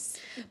 seconds.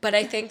 But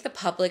I think the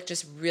public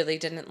just really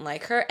didn't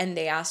like her, and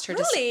they asked her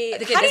Really?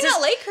 to. Okay, How do you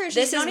not like her?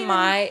 This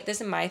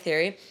is my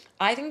theory.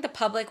 I think the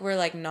public were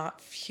like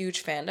not huge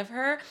fan of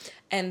her,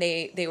 and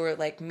they were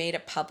like made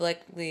it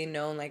publicly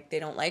known like they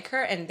don't like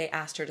her, and they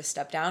asked her to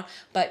step down.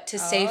 But to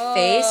save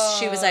face,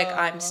 she was like,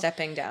 I'm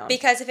stepping down.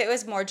 Because if it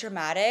was more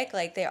dramatic,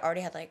 like they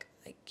already had like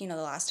you know,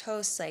 the last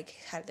host like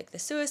had like the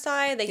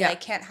suicide. They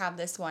like can't have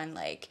this one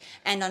like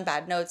end on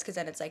bad notes, because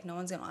then it's like no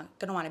one's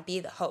gonna want to be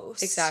the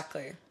host.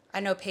 Exactly. I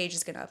know Paige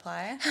is gonna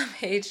apply.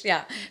 Paige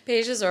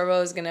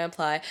Zorbo is gonna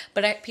apply,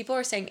 but people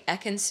are saying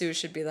Ekin-Su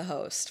should be the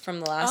host from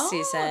the last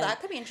season. Oh,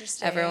 that could be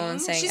interesting.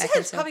 Everyone's saying she Ekin-Su.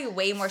 has probably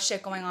way more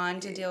shit going on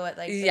to deal with.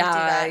 Like they do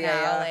that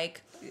now.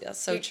 Like yeah,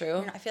 so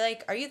true. I feel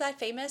like, are you that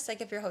famous?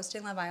 Like if you're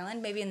hosting Love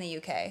Island, maybe in the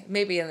UK.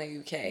 Maybe in the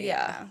UK.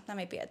 Yeah, that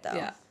might be it though.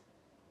 Yeah.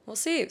 We'll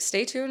see.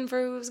 Stay tuned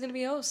for who's going to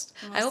be host.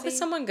 I hope it's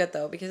someone good,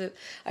 though, because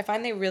I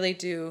find they really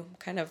do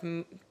kind of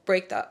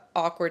break the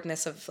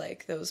awkwardness of,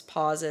 like, those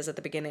pauses at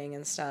the beginning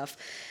and stuff.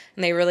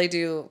 And they really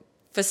do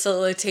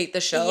facilitate the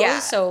show. Yeah.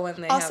 So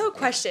when they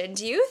question,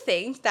 do you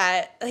think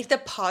that, like, the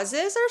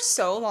pauses are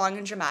so long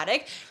and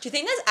dramatic? Do you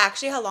think that's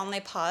actually how long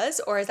they pause,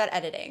 or is that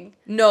editing?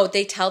 No,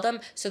 they tell them,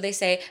 so they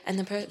say, and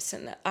the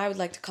person that I would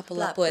like to couple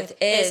up with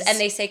is, and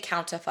they say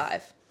count to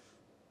 5.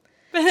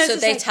 So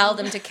they tell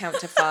them to count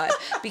to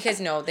 5 because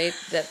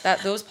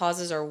those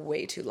pauses are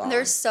way too long.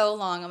 They're so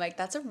long. I'm like,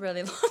 that's a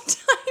really long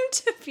time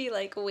to be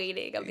like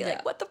waiting. I'll be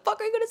like, what the fuck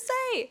are you gonna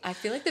say? I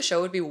feel like the show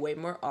would be way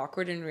more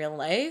awkward in real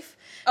life.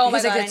 Oh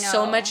because my God,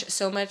 it's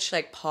so much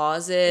like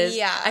pauses.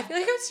 Yeah. I feel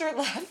like I would start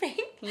laughing.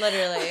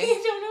 Literally.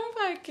 I don't know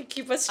if I could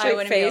keep a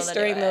straight face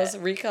during those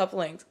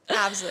recouplings.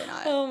 Absolutely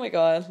not. Oh my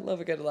God, love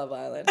a good Love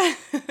Island.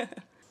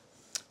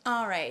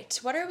 All right,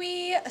 what are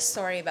we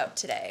sorry about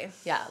today?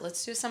 Yeah,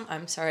 let's do some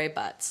I'm sorry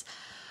buts.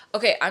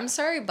 Okay, I'm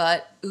sorry,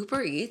 but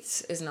Uber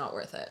Eats is not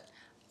worth it.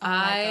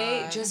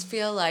 I just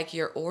feel like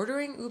you're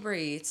ordering Uber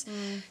Eats.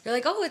 You're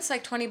like, oh, it's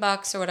like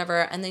 $20 or whatever.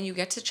 And then you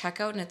get to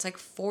checkout and it's like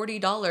 $40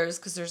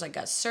 because there's like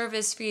a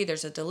service fee,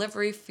 there's a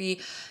delivery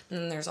fee, and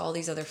then there's all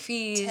these other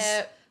fees.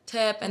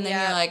 Tip. And then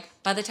you're like,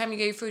 by the time you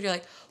get your food, you're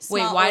like,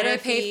 wait, why did I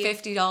pay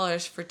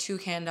 $50 for 2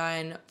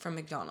 Candyne from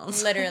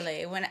McDonald's?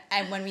 Literally, when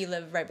we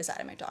live right beside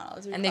a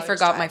McDonald's. And they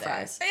forgot my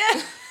fries.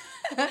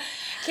 Yeah.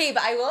 Okay,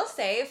 but I will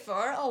say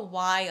for a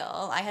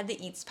while I had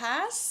the Eats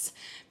Pass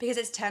because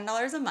it's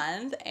 $10 a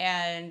month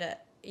and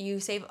you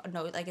save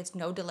it's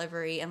no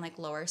delivery and like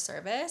lower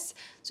service.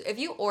 So if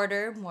you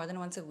order more than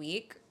once a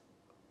week,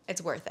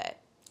 it's worth it.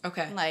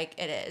 Okay. Like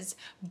it is.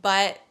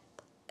 But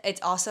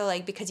it's also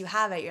like because you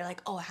have it, you're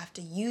like, oh, I have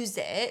to use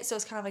it. So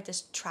it's kind of like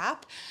this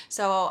trap.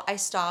 So I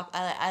stopped.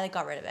 I like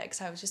got rid of it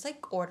because I was just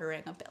like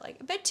ordering a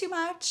bit too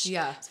much.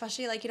 Yeah.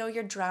 Especially like, you know,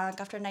 you're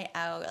drunk after a night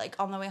out. Like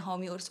on the way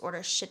home, you just order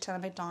a shit ton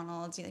of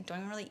McDonald's. You like don't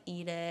even really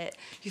eat it.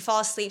 You fall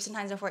asleep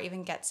sometimes before it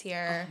even gets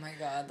here. Oh my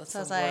God, that's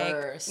So the I was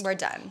worst. like, we're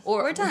done.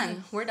 Or we're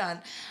done. We're done.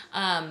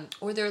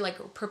 Or they're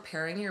like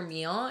preparing your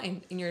meal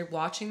and you're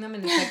watching them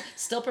and it's like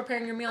still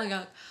preparing your meal. And you're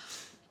like,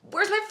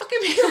 where's my fucking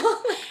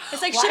meal?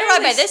 It's like, why should are have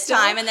arrived they by this still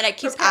time, and then it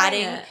keeps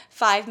preparing adding it?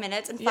 5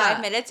 minutes and 5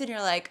 Yeah. minutes, and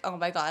you're like, oh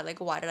my God,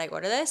 like, why did I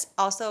order this?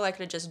 Also, I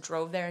could have just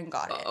drove there and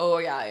got it. Oh,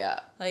 yeah.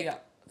 Like, yeah.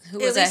 Who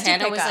at was it? least you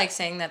Hannah pick was up. like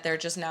saying that they're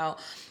just now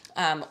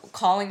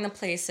calling the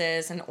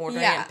places and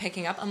ordering Yeah. and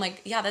picking up. I'm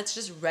like, yeah, that's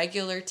just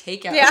regular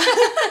takeout. Yeah.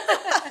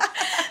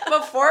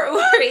 Before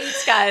Uber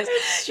Eats, guys,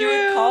 you would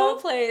true. call a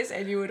place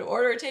and you would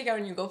order a takeout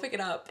and you go pick it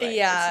up. Like,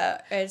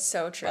 Yeah, it's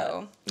so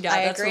true. yeah,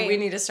 I that's agree. what we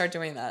need to start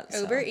doing that.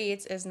 So. Uber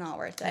Eats is not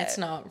worth it. It's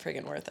not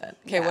freaking worth it.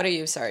 Okay, Yeah. what are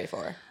you sorry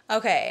for?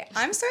 Okay,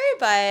 I'm sorry,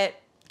 but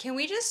can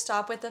we just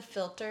stop with the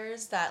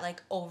filters that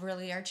like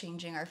overly are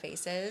changing our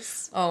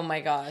faces? Oh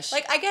my gosh.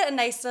 Like I get a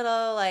nice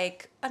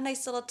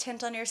little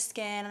tint on your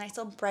skin, a nice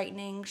little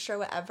brightening, sure,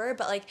 whatever.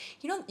 But like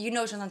you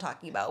know what I'm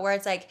talking about, where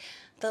it's like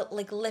the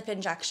like lip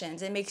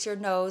injections. It makes your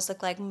nose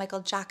look like Michael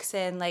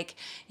Jackson. Like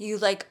you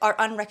like are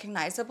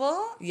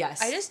unrecognizable.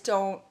 Yes. I just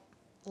don't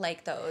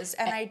like those,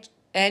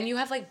 and you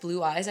have like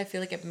blue eyes. I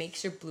feel like it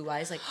makes your blue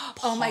eyes like pop.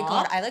 Oh my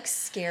God, I look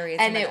scary.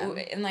 And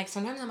and like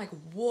sometimes I'm like,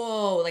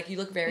 whoa, like you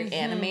look very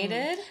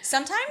animated.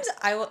 Sometimes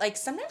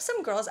sometimes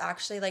some girls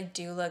actually like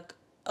do look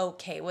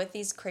okay with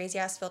these crazy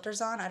ass filters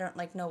on. I don't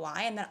like know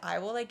why. And then I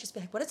will like just be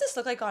like, what does this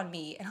look like on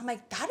me? And I'm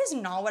like, that is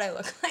not what I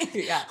look like.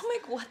 Yeah. I'm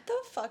like, what the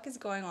fuck is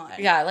going on?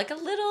 Yeah, like a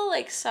little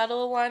like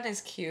subtle one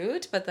is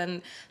cute, but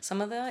then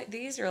some of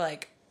these are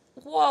like,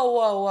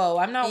 whoa.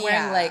 I'm not wearing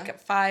Yeah. like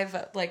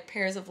 5 like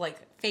pairs of like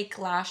fake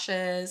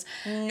lashes.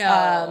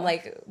 No.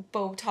 Like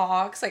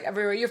Botox, like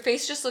everywhere. Your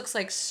face just looks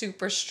like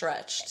super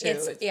stretched too.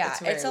 It's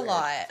very a weird.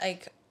 lot.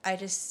 Like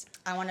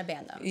I want to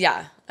ban them.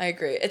 Yeah, I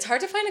agree. It's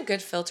hard to find a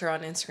good filter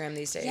on Instagram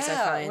these days, I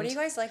find. What do you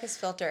guys like as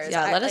filters?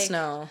 Yeah, let us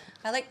know.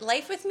 I like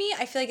Life with Me.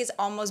 I feel like it's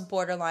almost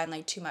borderline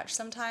like too much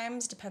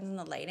sometimes. Depends on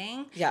the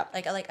lighting. Yeah.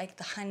 Like I like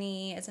the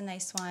honey is a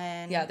nice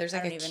one. Yeah, there's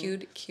like I a don't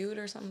even- cute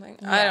or something.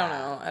 Yeah. I don't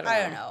know. I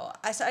don't know.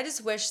 I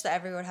just wish that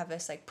everyone would have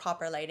this like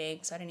proper lighting,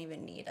 so I didn't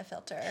even need a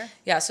filter.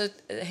 Yeah, so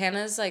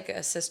Hannah's like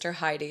a sister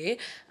Heidi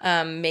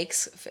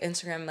makes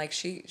Instagram, like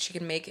she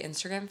can make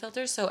Instagram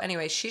filters. So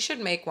anyway, she should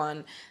make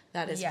one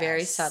that is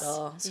very Yes.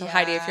 subtle. So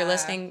Heidi, if you're Yeah.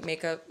 listening,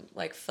 make a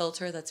like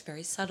filter that's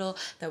very subtle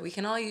that we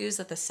can all use,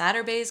 that the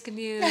Saturdays can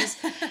use.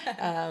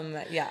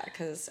 Yeah,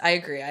 because I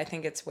agree. I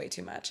think it's way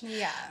too much.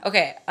 Yeah.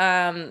 Okay.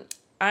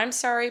 I'm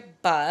sorry,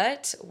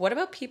 but what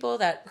about people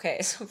that,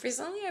 okay, so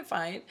recently I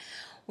find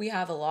we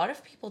have a lot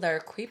of people that are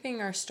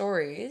creeping our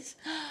stories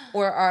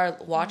or are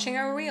watching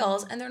our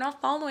reels and they're not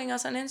following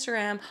us on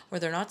Instagram or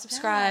they're not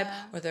subscribed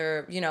or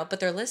they're, but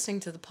they're listening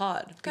to the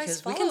pod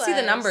because we can follow see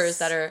the numbers us.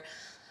 that are,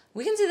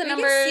 we can see the We can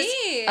numbers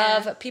see.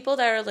 of people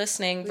that are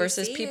listening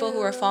versus see people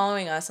who are you.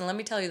 following us. And let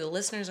me tell you, the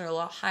listeners are a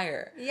lot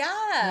higher than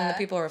Yeah. the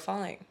people who are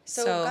following.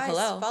 So guys,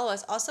 hello. follow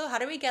us. Also, how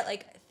do we get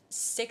like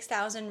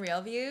 6,000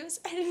 real views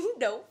and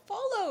no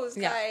follows,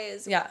 Yeah.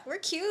 guys? Yeah. We're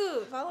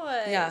cute. Follow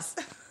us. Yeah,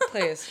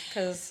 please,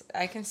 because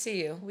I can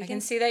see you. I can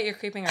can- see that you're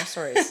creeping our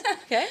stories.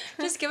 Okay?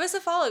 Just give us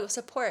a follow.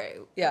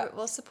 Support. Yeah.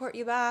 We'll support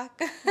you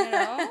back. You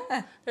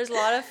know? There's a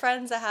lot of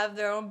friends that have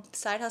their own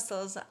side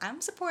hustles.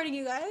 I'm supporting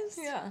you guys.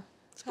 Yeah.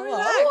 Support me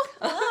back.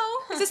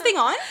 Hello. Is this thing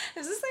on?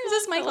 Is this Is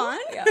this mic on?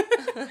 Yeah.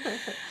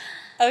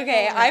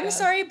 Okay, Oh my I'm God.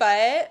 sorry,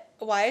 but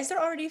why is there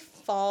already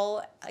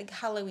fall like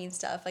Halloween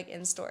stuff like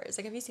in stores?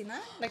 Like, have you seen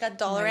that? Like at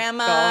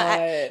Dollarama,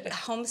 at God.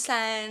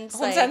 HomeSense.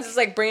 HomeSense is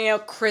like bringing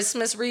out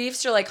Christmas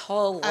wreaths. You're like,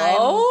 hello?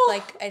 I'm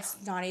like, it's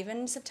not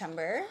even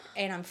September,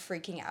 and I'm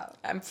freaking out.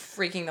 I'm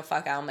freaking the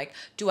fuck out. I'm like,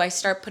 do I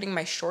start putting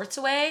my shorts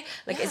away?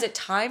 Like, is it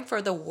time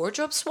for the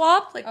wardrobe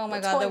swap? Like, Oh my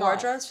what's God, the going on?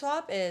 wardrobe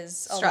swap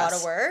is a lot Stress.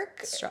 of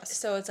work. Stress.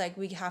 So it's like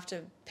we have to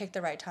pick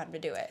the right time to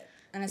do it,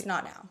 and it's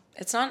not now.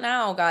 It's not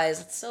now, guys.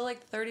 It's still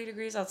like 30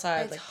 degrees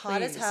outside. It's like,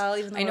 hot as please. hell,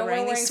 even though I know we're we're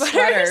wearing wearing these sweaters,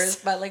 sweaters.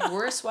 but like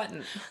we're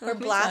sweating. We're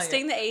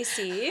blasting the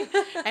AC,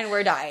 and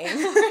we're dying.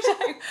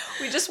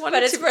 We just wanted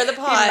But it's to for the be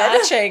pod.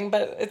 matching,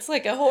 but it's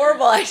like a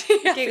horrible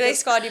idea. Giggly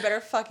Squad, you better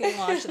fucking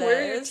watch this.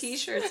 Wear your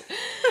t-shirts.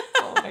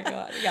 Oh my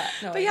God. Yeah.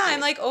 No. But yeah, I'm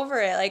like over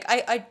it. Like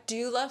I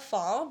do love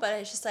fall, but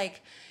it's just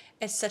like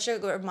it's such a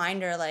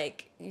reminder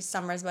like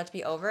summer's about to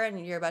be over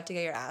and you're about to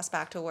get your ass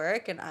back to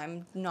work and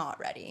I'm not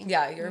ready.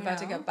 Yeah, you're about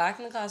to know? get back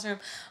in the classroom.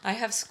 I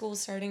have school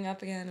starting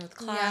up again with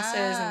classes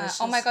and it's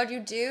just, Oh my God, you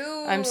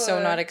do. I'm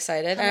so not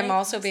excited. How I'm many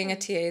also being a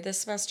TA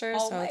this semester,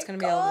 Oh so my it's going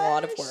to be a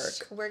lot of gosh.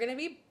 work. We're going to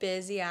be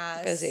busy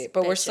ass. Busy,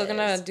 but we're still going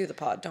to bitches. do the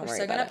pod. Don't We're worry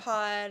still about going it. to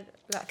pod.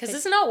 Because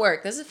this is not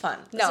work. This is fun.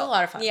 This is a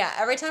lot of fun. Yeah,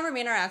 every time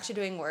Romina are actually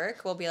doing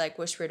work, we'll be like,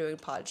 wish we were doing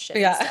pod shit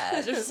Yeah.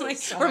 instead. Just like,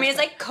 So much Romina's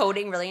fun. like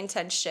coding really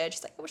intense shit.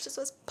 She's like, I wish this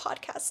was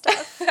podcast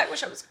stuff. I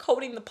wish I was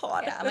coding in the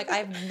pod. Yeah, I'm like, I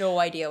have no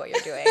idea what you're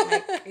doing.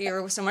 Like,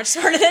 you're so much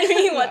smarter than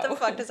me. What the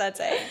fuck does that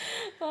say?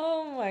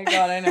 Oh my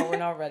God, I know. We're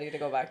not ready to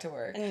go back to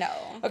work. No.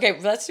 Okay,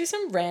 let's do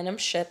some random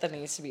shit that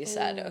needs to be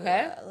said,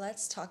 okay?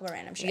 Let's talk about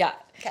random shit. Yeah.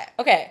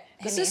 Okay.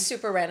 This is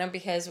super random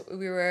because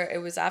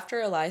it was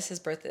after Elias's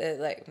birthday,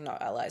 like,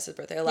 not Elias's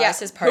birthday,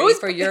 Elias's party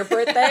for your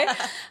birthday.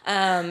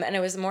 And it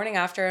was the morning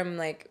after. I'm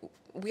like,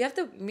 me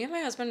and my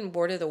husband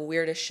order the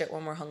weirdest shit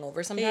when we're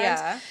hungover sometimes.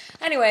 Yeah.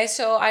 Anyway,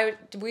 so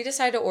we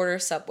decided to order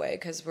Subway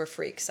because we're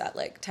freaks at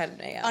like 10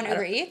 a.m. On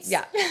Uber Eats?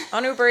 Yeah,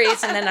 on Uber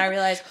Eats. And then I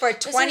realized, for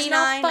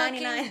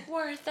 $29.99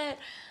 worth it.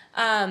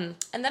 And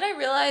then I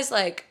realized,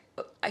 like,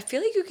 I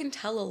feel like you can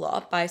tell a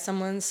lot by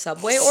someone's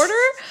Subway order.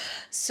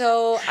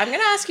 So I'm going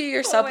to ask you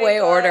your Subway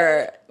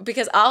order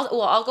because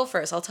I'll go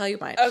first. I'll tell you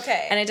mine.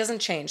 Okay. And it doesn't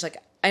change. Like,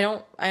 I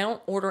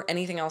don't order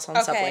anything else on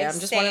Subway. I'm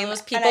just one of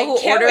those people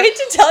who order wait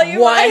to tell you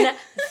one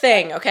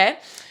thing, okay?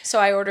 So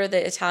I order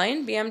the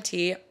Italian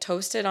BMT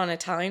toasted on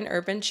Italian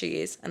urban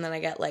cheese, and then I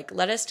get like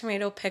lettuce,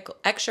 tomato,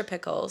 extra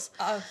pickles.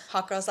 Oh,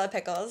 hot girls love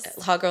pickles.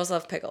 Hot girls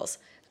love pickles.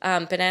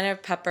 Banana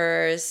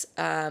peppers.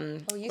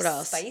 What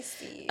else?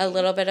 Spicy. A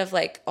little bit of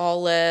like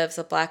olives,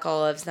 the black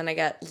olives. Then I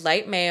get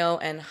light mayo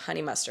and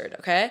honey mustard.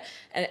 Okay,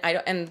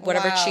 and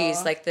whatever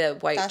cheese, like the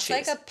white cheese.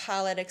 That's like a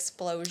palate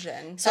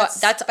explosion. So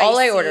that's all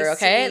I order.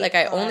 Okay, like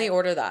I only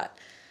order that.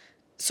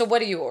 So what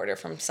do you order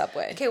from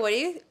Subway? Okay, what do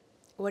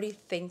you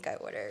think I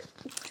ordered?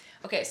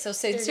 Okay, so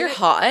since you're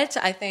hot,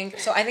 I think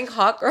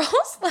hot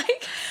girls,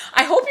 like,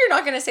 I hope you're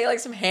not going to say, like,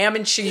 some ham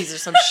and cheese or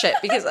some shit,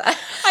 because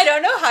I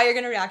don't know how you're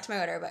going to react to my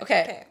order, but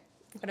okay.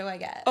 What do I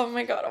get? Oh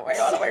my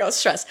God,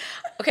 stress.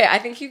 Okay, I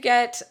think you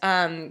get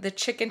the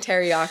chicken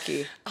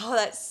teriyaki. Oh,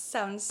 that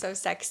sounds so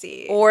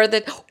sexy. Or,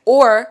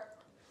 oh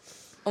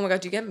my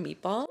God, do you get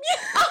meatball?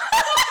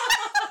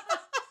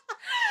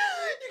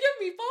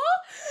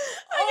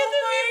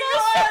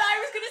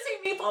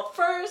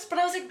 First, but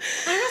I was like,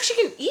 I don't know if she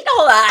can eat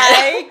all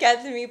that. I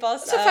get the meatball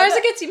sub. So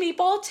Farza gets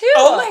meatball too.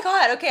 Oh my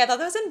God. Okay, I thought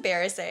that was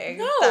embarrassing.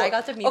 No. That I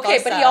got the meatball Okay,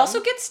 sub. but he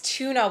also gets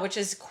tuna, which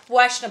is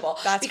questionable.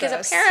 That's because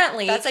gross.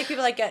 Apparently that's like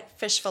people that get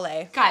fish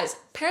fillet. Guys,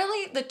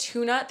 apparently the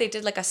tuna, they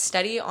did like a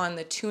study on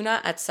the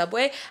tuna at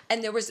Subway,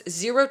 and there was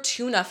 0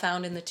 tuna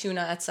found in the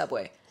tuna at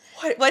Subway.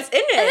 What's in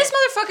it? And this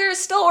motherfucker is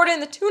still ordering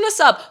the tuna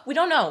sub. We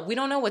don't know. We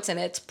don't know what's in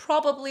it. It's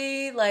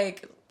probably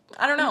like,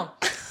 I don't know.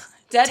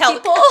 Dead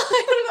people?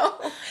 I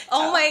don't know.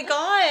 Oh my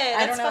God.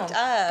 That's fucked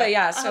up. But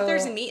yeah, I so hope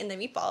there's meat in the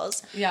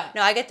meatballs. Yeah.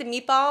 No, I get the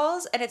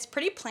meatballs and it's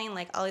pretty plain.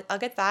 Like I'll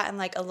get that and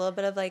like a little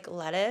bit of like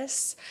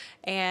lettuce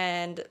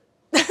and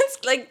that's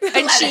like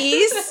and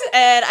cheese.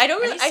 And I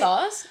don't really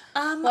sauce?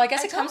 Well, I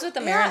guess it comes with the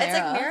marinara. Yeah, it's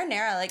like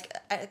marinara. Like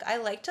I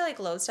like to like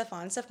load stuff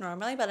on stuff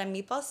normally, but a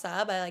meatball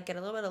sub, I like get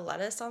a little bit of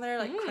lettuce on there,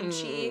 like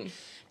crunchy.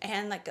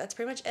 And like that's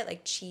pretty much it,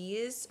 like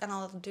cheese, and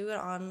I'll do it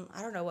on,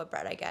 I don't know what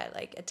bread I get,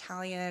 like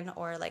Italian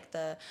or like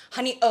the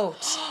honey oat.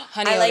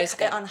 Honey oat like is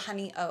good. it on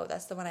honey oat.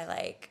 That's the one I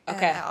like.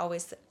 Okay. And I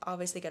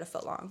obviously get a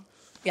foot long.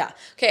 Yeah.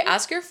 Okay,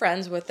 ask your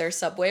friends what their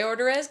Subway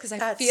order is, because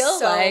I feel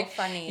so like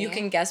funny. You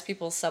can guess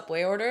people's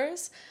Subway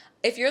orders.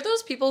 If you're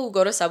those people who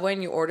go to Subway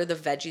and you order the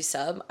veggie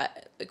sub,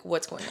 like,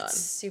 what's going on?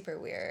 Super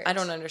weird. I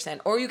don't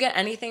understand. Or you get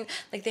anything,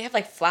 like, they have,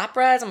 like,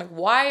 flatbreads. I'm like,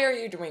 why are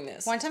you doing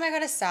this? One time I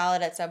got a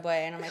salad at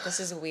Subway, and I'm like, this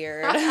is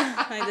weird.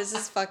 Like, this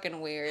is fucking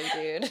weird,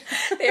 dude.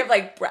 They have,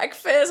 like,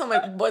 breakfast. I'm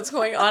like, what's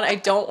going on? I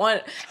don't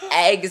want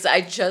eggs.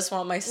 I just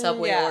want my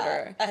Subway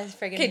order.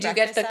 Okay, do you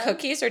get the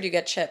cookies or do you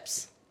get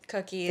chips?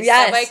 Cookies.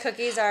 Yes. Subway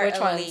cookies are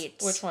elite.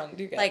 Which one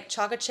do you get? Like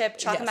chocolate chip,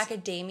 chocolate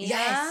macadamia.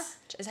 Yes.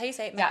 Is that how you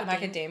say it? Yeah,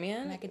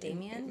 macadamia.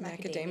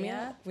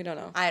 Macadamia. We don't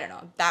know. I don't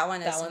know. That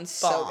one's bomb.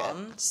 so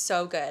good.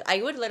 So good.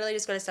 I would literally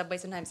just go to Subway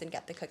sometimes and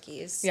get the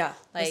cookies. Yeah.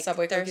 Like the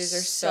Subway cookies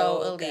are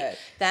so elite. Good.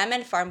 Them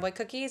and Farm Boy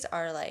cookies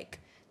are like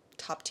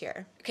top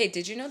tier. Okay,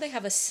 did you know they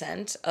have a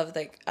scent of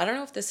like, I don't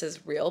know if this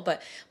is real,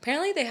 but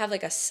apparently they have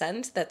like a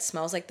scent that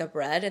smells like the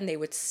bread, and they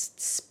would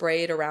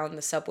spray it around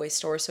the Subway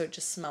store so it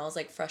just smells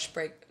like fresh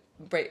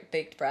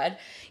baked bread,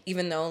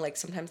 even though like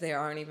sometimes they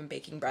aren't even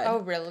baking bread. Oh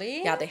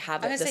really? Yeah, they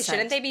have it. I was gonna say,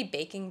 shouldn't they be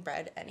baking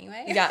bread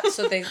anyway? Yeah,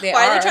 so they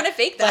Why are they trying to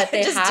fake that?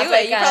 Just do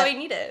it. You probably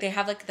need it. They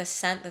have like the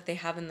scent that they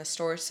have in the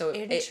store, so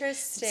it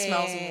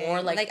smells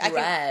more like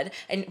bread.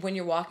 And when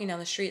you're walking down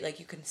the street, like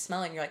you can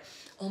smell it, and you're like,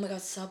 oh my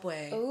God,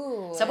 Subway.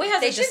 Ooh. Subway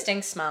has a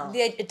distinct smell.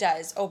 It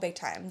does. Oh, big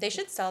time. They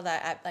should sell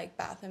that at like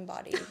Bath and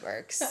Body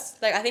Works.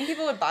 Like I think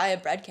people would buy a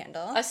bread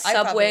candle. A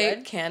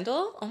Subway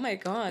candle? Oh my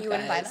God, you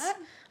wouldn't buy that?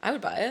 I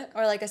would buy it.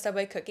 Or like a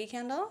Subway cookie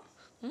candle.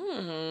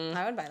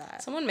 I would buy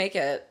that. Someone make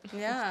it.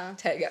 Yeah.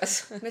 Tag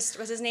us.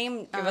 Was his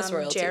name Give us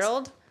royalties.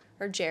 Gerald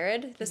or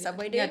Jared, the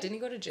Subway dude? Yeah, didn't he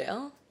go to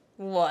jail?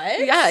 What?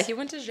 Yeah, he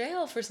went to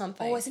jail for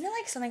something. Oh, wasn't it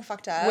like something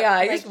fucked up? Yeah,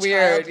 like he's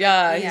weird.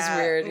 Yeah, he's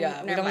weird.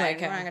 Yeah, we don't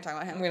like him. We're not gonna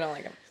talk about him. We don't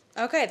like him.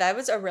 Okay, that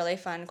was a really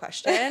fun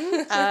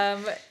question.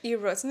 You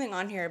wrote something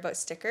on here about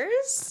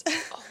stickers.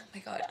 Oh my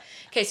God.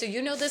 Okay, so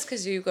you know this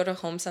because you go to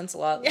HomeSense a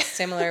lot,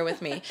 similar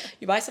with me.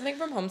 You buy something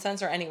from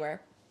HomeSense or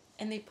anywhere,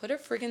 and they put a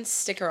friggin'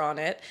 sticker on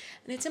it,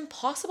 and it's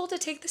impossible to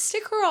take the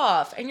sticker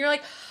off. And you're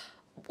like,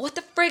 What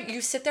the frig?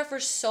 You sit there for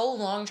so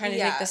long trying to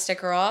Yeah. take the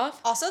sticker off.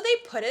 Also, they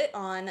put it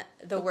on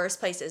the worst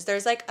places.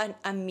 There's like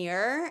a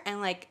mirror, and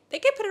like they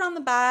could put it on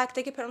the back,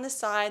 they could put it on the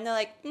side, and they're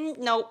like,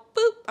 no,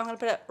 boop, I'm gonna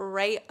put it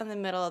right in the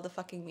middle of the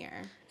fucking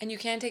mirror. And you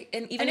can't take,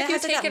 and even And if it you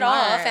has, like, take that it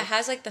off, mark. it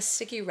has like the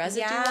sticky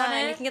residue on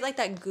And you it. can get like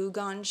that goo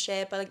gone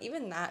shit, but like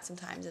even that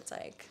sometimes it's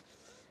like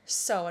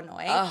so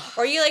annoying. Ugh.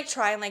 Or you like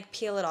try and like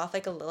peel it off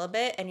like a little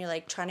bit, and you're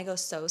like trying to go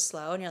so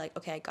slow, and you're like,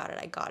 okay, I got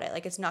it.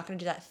 Like it's not gonna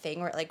do that thing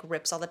where it like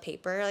rips all the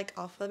paper like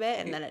off of it,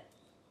 and then it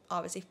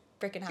obviously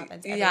freaking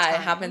happens every Yeah, time.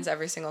 it happens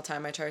every single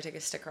time I try to take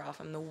a sticker off.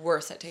 I'm the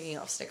worst at taking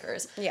off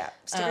stickers. Yeah,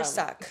 stickers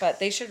suck. But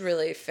they should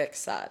really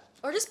fix that.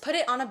 Or just put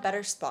it on a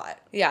better spot.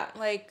 Yeah.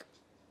 Like,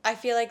 I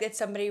feel like it's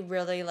somebody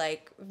really,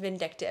 like,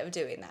 vindictive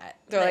doing that.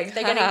 They're like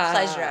they're getting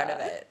pleasure out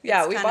of it. Yeah,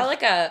 It's we kind bought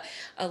of- like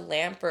a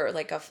lamp or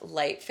like a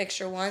light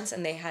fixture once,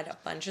 and they had a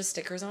bunch of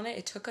stickers on it.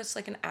 It took us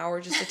like an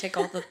hour just to take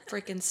all the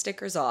freaking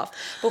stickers off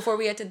before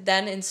we had to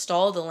then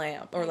install the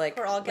lamp or like.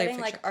 We're all light getting,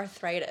 fixture. like,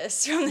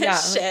 arthritis from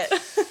this shit.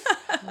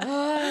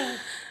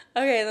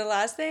 Okay, the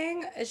last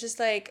thing is just,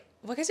 like,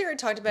 well, I guess we already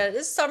talked about it.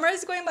 This summer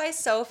is going by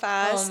so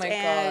fast. Oh my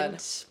and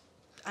God.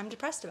 I'm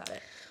depressed about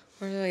it.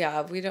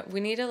 We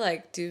need to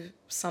like do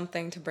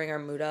something to bring our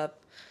mood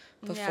up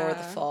before the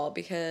Yeah. fall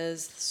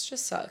because this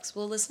just sucks.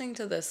 Well, listening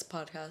to this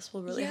podcast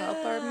will really help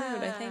our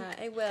mood, I think.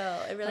 It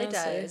will. It really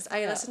Honestly, does.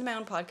 I yeah. listen to my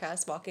own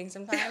podcast walking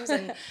sometimes,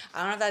 and I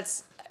don't know if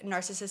that's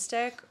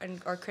narcissistic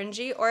or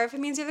cringy, or if it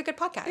means you have a good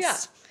podcast. Yeah.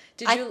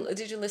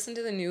 Did you listen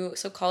to the new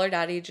Caller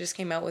Daddy just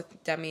came out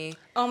with Demi?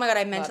 Oh my God,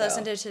 I meant to Lovato.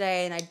 listen to it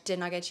today, and I did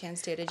not get a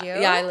chance to. Did you?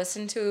 Yeah, I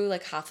listened to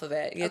like half of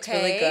it. It's really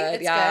Okay, good.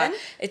 it's Yeah. good?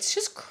 It's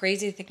just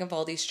crazy to think of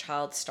all these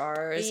child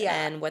stars Yeah.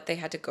 and what they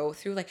had to go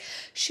through. Like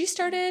she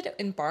started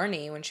in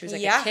Barney when she was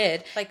like yeah, a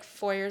kid. like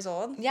 4 years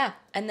old. Yeah.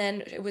 And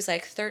then it was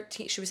like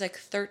 13. She was like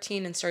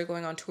 13 and started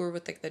going on tour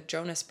with like the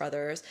Jonas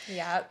Brothers.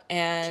 Yeah,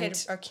 And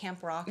Kid or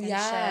Camp Rock and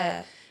Yeah.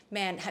 shit.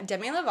 Man,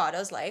 Demi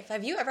Lovato's life.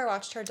 Have you ever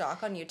watched her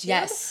doc on YouTube?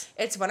 Yes.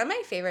 It's one of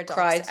my favorite docs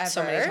Cried ever.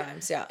 so many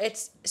times, yeah.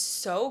 It's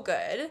so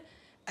good.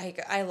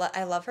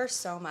 I love her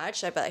so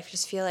much, but I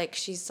just feel like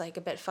she's like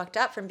a bit fucked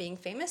up from being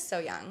famous so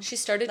young. She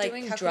started Like,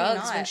 doing how can you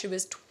drugs when not? she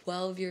was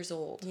 12 years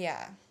old.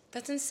 Yeah,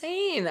 That's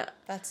insane.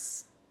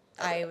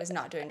 I was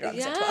not doing drugs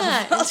at Yeah, 12. I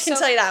and can so-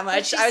 tell you that but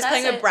much. she I was says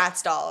playing with it-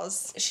 Bratz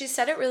dolls. She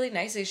said it really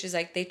nicely. She's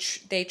like,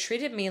 they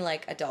treated me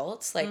like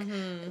adults, like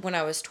when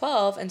I was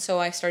 12, and so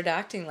I started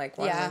acting like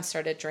one Yeah. and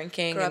started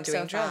drinking Grew and up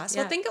doing so drugs. fast.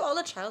 Yeah. Well, think of all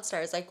the child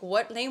stars. Like,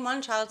 name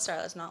one child star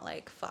that's not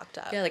like fucked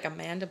up. Yeah, like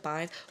Amanda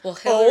Bynes. Well,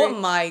 Oh Hillary,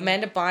 my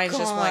Amanda Bynes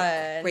just God.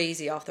 went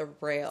crazy off the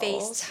rails.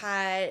 Face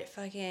tat,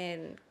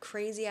 fucking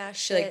crazy ass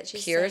She shit. like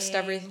she's pierced saying.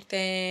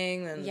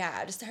 everything and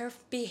Yeah, just her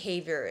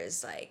behavior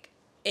is like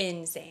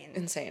insane.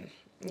 insane.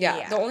 Yeah.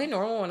 Yeah. The only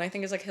normal one I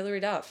think is like Hillary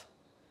Duff.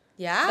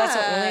 Yeah, That's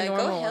the only go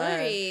normal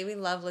Hillary. We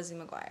love Lizzie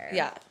McGuire.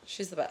 Yeah,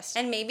 she's the best.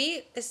 and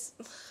maybe this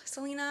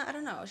Selena. I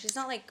don't know. She's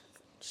not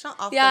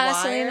off Yeah, the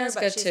wire. Selena's but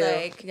good she's too.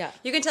 like, Yeah.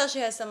 you can tell she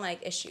has some like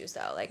issues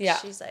though. Like Yeah.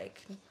 she's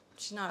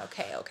not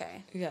okay.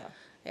 Okay. Yeah.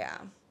 Yeah.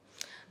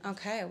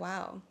 Okay.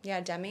 Wow. Yeah.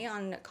 Demi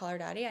on Call Her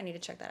Daddy. I need to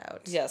check that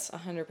out. Yes,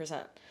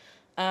 100%.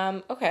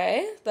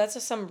 Okay, that's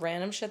just some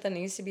random shit that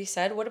needs to be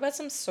said. What about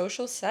some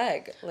social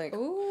seg? Like,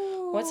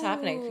 Ooh. what's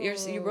happening?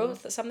 You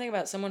wrote something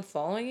about someone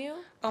following you?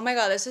 Oh my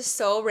God, this is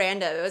so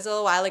random. It was a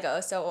little while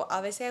ago. So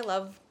obviously I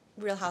love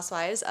Real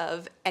Housewives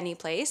of any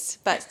place,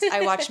 but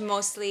I watch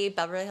mostly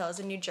Beverly Hills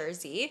in New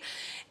Jersey,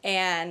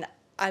 and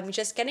I'm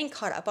just getting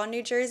caught up on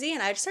New Jersey,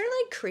 and I just started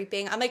like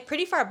creeping. I'm like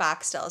pretty far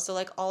back still, so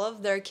like all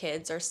of their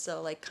kids are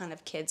still like kind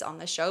of kids on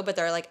the show, but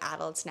they're like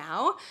adults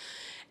now.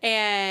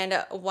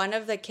 And one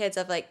of the kids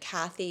of like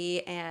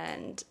Kathy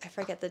and I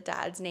forget the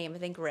dad's name, I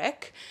think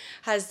Rick,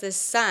 has this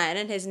son,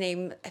 and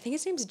I think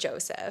his name's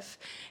Joseph.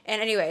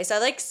 And anyway, so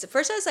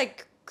first I was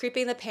like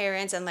creeping the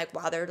parents, and like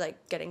wow, they're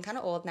like getting kind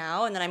of old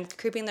now. And then I'm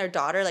creeping their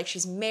daughter, like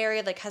she's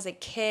married, like has a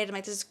kid. I'm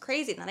like, this is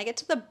crazy. And then I get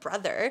to the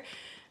brother,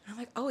 and I'm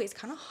like, oh, he's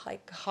kind of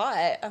like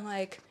hot. I'm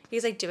like,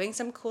 he's like doing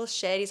some cool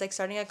shit. He's like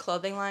starting a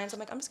clothing line. So I'm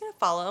like, I'm just gonna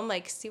follow him,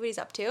 like see what he's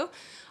up to.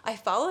 I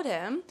followed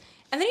him.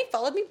 And then he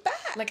followed me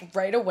back. Like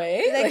right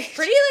away?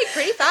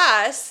 Pretty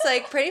fast.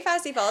 Like pretty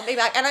fast he followed me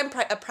back. And I'm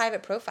a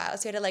private profile,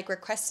 so he had to like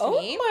request Oh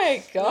me.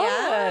 my god. You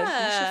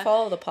Yeah. should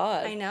follow the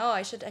pod. I know.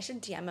 I should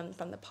DM him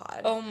from the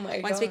pod. Oh my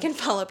god. Once we can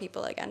follow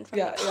people again from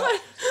Yeah, the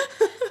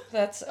pod.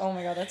 That's oh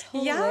my god, that's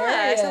hilarious.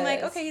 Yeah. So I'm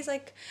like, okay, he's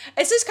like,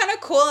 it's just kind of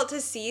cool to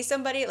see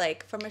somebody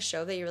like from a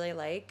show that you really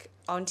like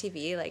on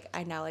TV. Like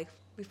I now like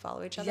we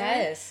follow each other.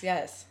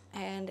 Yes.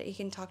 And he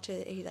can talk to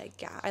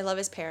I love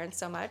his parents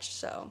so much,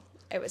 so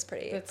it was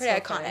pretty That's pretty so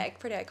iconic. funny.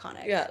 Pretty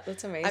iconic. Yeah,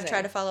 that's amazing. I've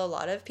tried to follow a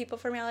lot of people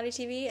from reality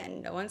TV,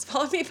 and no one's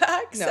followed me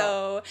back. No.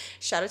 So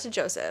shout out to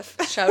Joseph.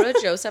 Shout out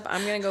to Joseph.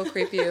 I'm gonna go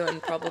creep you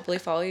and probably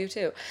follow you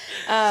too.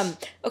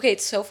 Okay,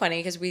 it's so funny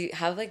because we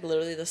have like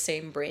literally the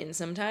same brain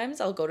sometimes.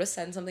 I'll go to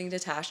send something to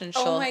Tash and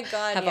she'll Oh my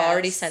God, have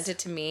already yes. sent it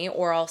to me,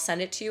 or I'll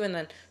send it to you and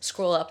then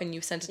scroll up and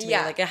you sent it to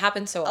Yeah. me. Like it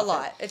happens so A often.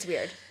 lot. It's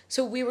weird.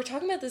 So we were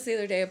talking about this the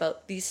other day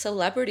about these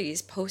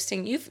celebrities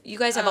posting. You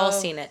guys have all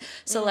seen it.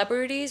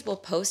 Celebrities will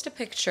post a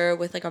picture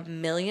with like a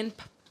million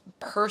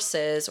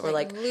purses or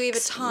like Louis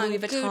Vuitton,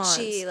 Vuittons.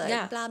 Gucci,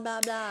 like blah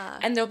blah blah.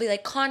 And there'll be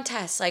like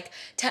contests like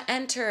to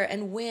enter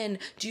and win.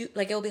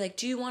 It'll be like,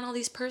 do you want all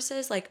these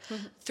purses? Like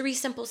 3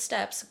 simple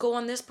steps. Go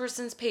on this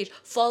person's page.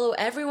 Follow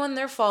everyone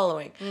they're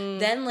following.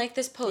 Then like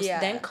this post. Yeah.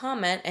 Then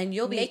comment, and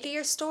you'll Make it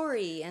your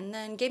story, and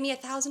then give me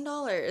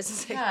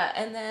 $1,000. Yeah,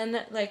 and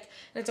then like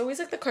it's always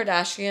like the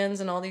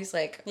Kardashians and all these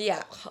like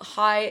Yeah.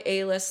 high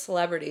A-list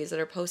celebrities that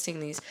are posting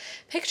these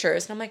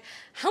pictures, and I'm like,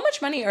 how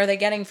much money are they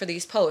getting for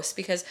these posts?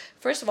 Because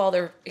first of all,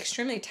 they're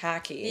extremely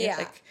tacky. Yeah.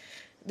 Like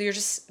you're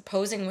just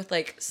posing with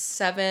like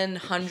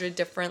 700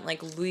 different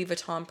like Louis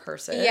Vuitton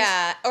purses.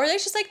 Yeah, or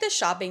there's just like the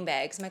shopping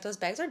bags. I'm like, those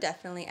bags are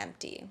definitely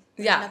empty.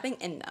 There's nothing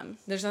in them.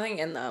 There's nothing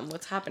in them.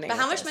 What's happening? But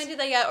how much money do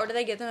they get, or do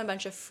they give them a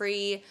bunch of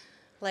free,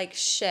 like,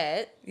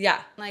 shit?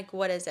 Yeah. Like,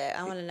 what is it?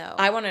 I want to know.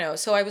 I want to know.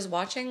 So I was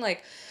watching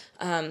like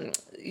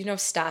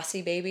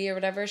Stassi Baby or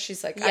whatever.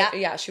 She's like,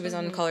 she was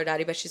on Call Her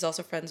Daddy, but she's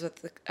also friends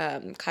with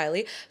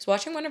Kylie. I was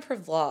watching one of her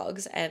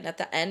vlogs, and at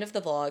the end of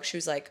the vlog, she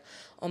was like,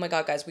 oh my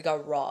God, guys, we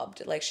got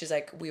robbed. Like, she's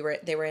like,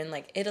 they were in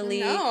like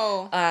Italy,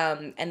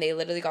 and they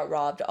literally got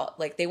robbed.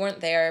 Like, they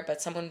weren't there,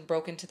 but someone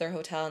broke into their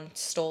hotel and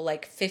stole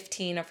like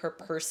 15 of her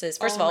purses.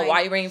 First of all, why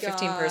are you bringing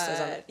 15 purses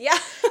on a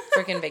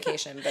freaking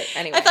vacation? But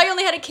anyway. I thought you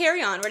only had a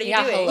carry-on. What are you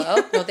doing?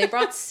 Hello? No, they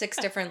brought 6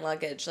 different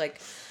luggage,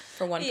 like,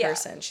 for one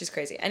person. She's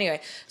crazy.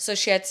 Anyway, so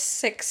she had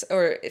 6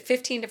 or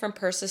 15 different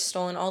purses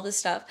stolen, all this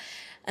stuff.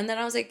 And then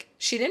I was like,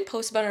 she didn't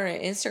post about it on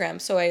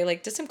Instagram. So I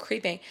like did some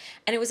creeping.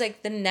 And it was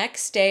like the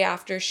next day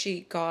after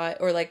she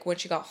got, or like when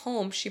she got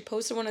home, she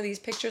posted one of these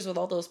pictures with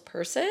all those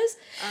purses.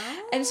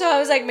 Oh. And so I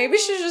was like, maybe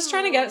she's just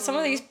trying to get some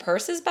of these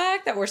purses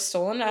back that were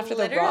stolen after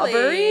the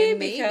robbery.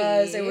 Maybe.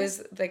 Because it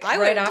was like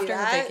right after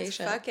her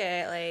vacation. Fuck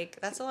it. Like,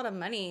 that's a lot of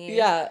money.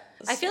 Yeah.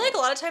 I feel like a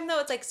lot of time though,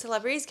 it's like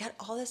celebrities get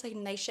all this like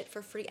nice shit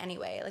for free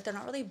anyway. Like, they're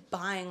not really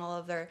buying all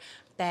of their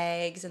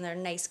bags and their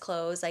nice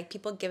clothes. Like,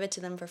 people give it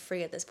to them for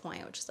free at this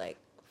point, which is like,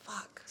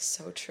 fuck.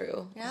 So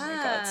true. Yeah. Oh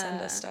my God,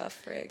 send us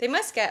stuff, Rick. They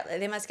must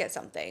get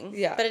something.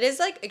 Yeah. But it is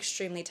like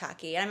extremely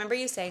tacky. And I remember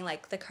you saying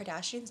like the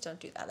Kardashians don't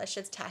do that. That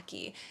shit's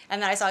tacky.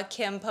 And then I saw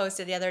Kim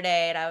posted the other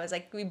day, and I was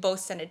like, we both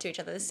sent it to each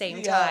other at the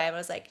same time. I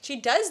was like, she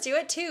does do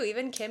it too.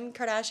 Even Kim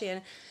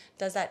Kardashian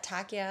does that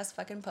tacky ass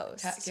fucking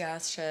post. Tacky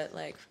ass shit.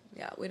 Like,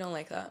 yeah, we don't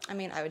like that. I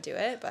mean, I would do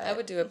it, but I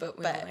would do it, but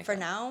we don't like for it.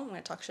 now, I'm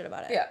gonna talk shit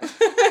about it. Yeah.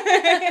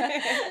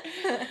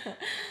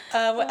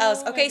 What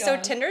else? Okay, so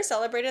Tinder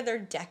celebrated their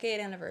decade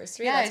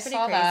anniversary. Yeah, That's pretty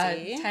I saw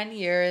crazy. that. 10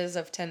 years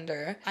of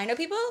Tinder. I know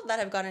people that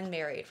have gotten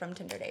married from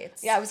Tinder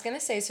dates. Yeah, I was gonna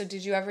say. So,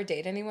 did you ever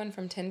date anyone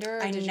from Tinder?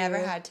 Or I never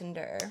had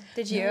Tinder.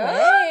 Did you? No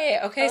way.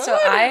 Okay, so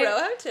I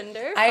have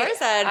Tinder. I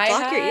said,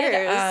 block your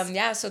ears.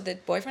 Yeah, so the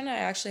boyfriend I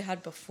actually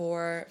had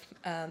before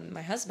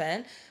my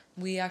husband,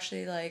 we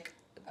actually like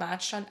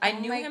matched on. I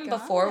knew him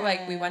before,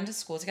 like we went to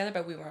school together,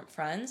 but we weren't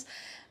friends.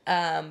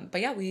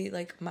 But yeah, we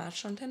like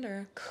matched on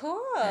Tinder.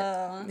 Cool.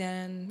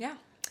 And yeah.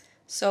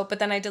 So, but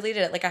then I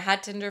deleted it. Like I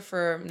had Tinder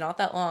for not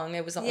that long.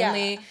 It was the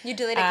only. You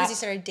deleted it because you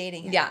started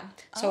dating him. Yeah.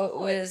 So it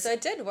was. So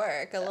it did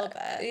work a little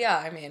bit. Yeah,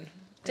 I mean,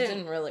 it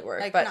didn't really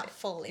work, like but not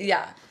fully.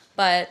 Yeah.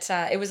 But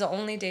it was the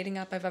only dating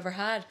app I've ever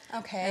had.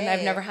 Okay. And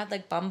I've never had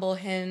like Bumble,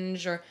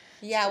 Hinge, or.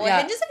 Yeah, well,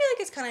 Hinge, I feel like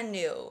it's kind of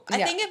new.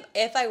 I think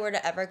if I were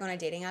to ever go on a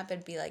dating app,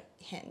 it'd be like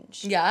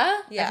Hinge.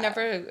 Yeah? Yeah. I've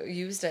never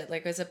used it.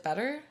 Like, is it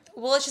better?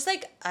 Well, it's just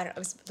like, I don't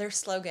know, their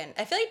slogan.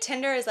 I feel like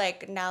Tinder is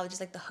like now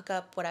just like the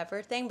hookup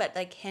whatever thing, but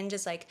like Hinge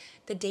is like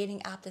the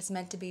dating app that's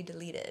meant to be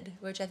deleted,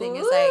 which I think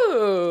is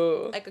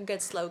like a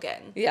good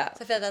slogan. Yeah.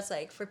 So I feel like that's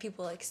like for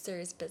people like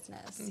serious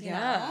business. You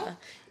know?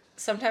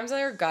 Sometimes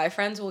our guy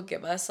friends will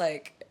give us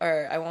like,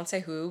 or I won't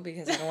say who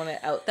because I don't want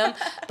to out them,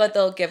 but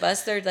they'll give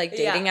us their like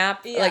dating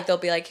app. Yeah. Like they'll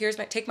be like,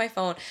 take my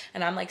phone,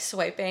 and I'm like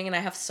swiping and I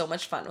have so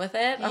much fun with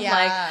it. I'm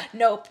like,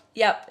 nope,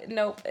 yep,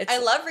 nope. I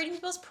love reading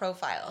people's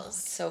profiles.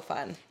 It's so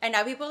fun. And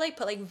now people like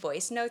put like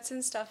voice notes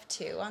and stuff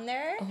too on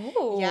there.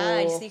 Oh.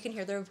 Yeah, so you can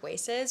hear their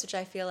voices, which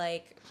I feel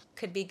like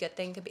could be a good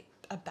thing, could be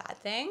a bad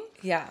thing.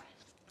 Yeah.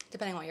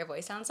 Depending on what your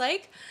voice sounds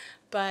like.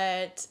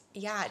 But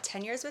yeah,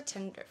 10 years with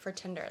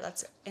Tinder.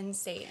 That's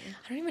insane.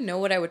 I don't even know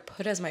what I would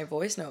put as my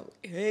voice note.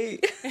 Hey,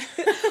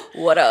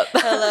 what up?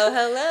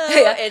 Hello.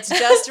 Yeah. It's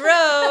just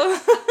Ro.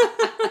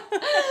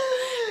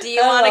 Do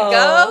you want to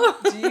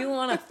go? Do you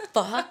want to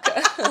fuck?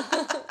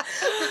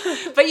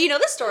 But you know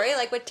the story,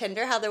 like with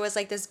Tinder, how there was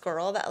like this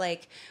girl that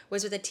like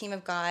was with a team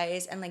of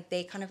guys, and like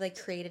they kind of like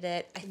created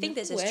it. I think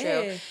this is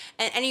true.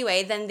 And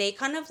anyway, then they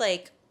kind of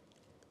like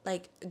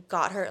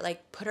got her,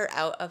 like put her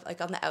out of like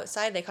on the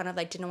outside. They kind of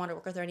like didn't want to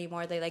work with her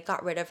anymore. They like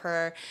got rid of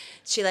her.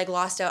 She like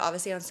lost out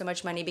obviously on so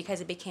much money because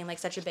it became like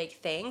such a big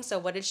thing. So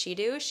what did she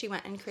do? She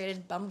went and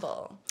created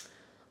Bumble.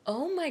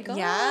 Oh my God.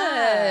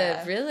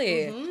 Yeah.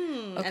 Really?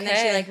 Mm-hmm. Okay. And then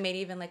she like made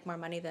even like more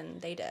money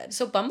than they did.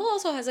 So Bumble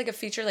also has like a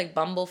feature like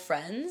Bumble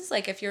Friends.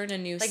 Like if you're in a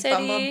new city. Like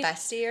Bumble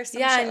Bestie or something.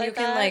 Yeah, and you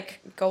can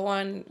like go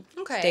on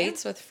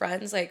dates with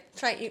friends. Like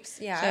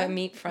to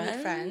meet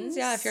friends.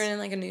 Yeah, if you're in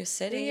like a new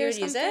city or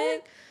something. Use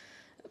it?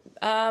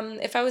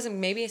 If I was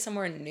maybe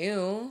somewhere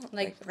new,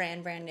 Like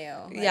brand new.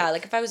 Yeah,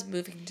 like if I was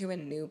moving to a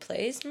new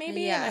place,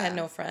 maybe, and I had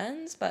no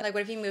friends, but... Like,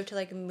 what if you moved to,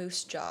 like,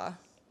 Moose Jaw,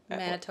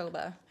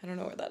 Manitoba? I don't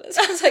know where that is.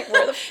 I was like,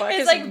 where the fuck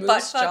is like Moose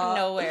butt-fuck Jaw?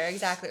 nowhere,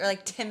 exactly. Or,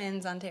 like,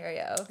 Timmins,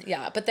 Ontario.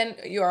 Yeah, but then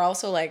you are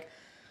also like,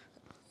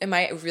 am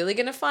I really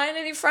gonna find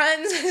any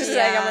friends? Like,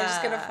 am I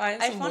just gonna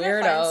find some weirdos? I want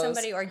to find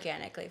somebody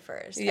organically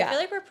first. Yeah. I feel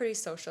like we're pretty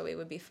social. We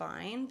would be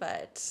fine,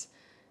 but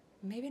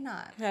maybe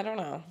not. I don't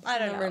know.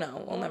 Never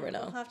know. We'll never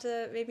know. We'll have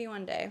to, maybe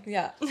one day.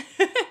 Yeah.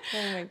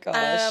 Oh my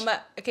gosh.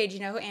 Okay, do you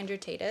know who Andrew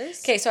Tate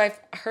is? Okay, so I've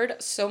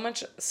heard so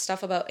much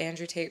stuff about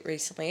Andrew Tate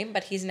recently,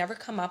 but he's never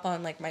come up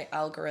on like my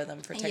algorithm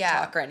for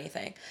TikTok or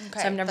anything. Okay,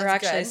 so I've never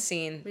actually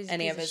seen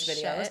any of his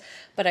videos,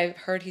 but I've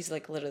heard he's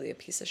like literally a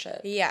piece of shit.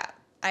 Yeah.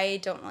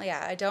 I don't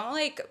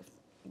like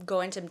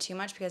go into him too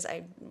much because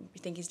I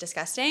think he's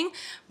disgusting,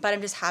 but I'm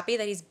just happy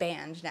that he's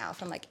banned now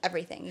from like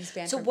everything. He's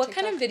banned. So from what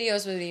TikTok. kind of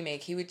videos would he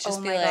make? He would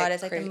just be like, oh my god,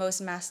 it's like the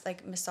most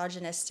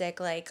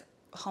misogynistic, like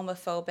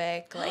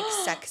homophobic, like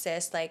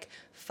sexist, like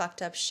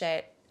fucked up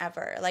shit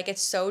ever. Like,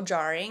 it's so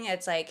jarring.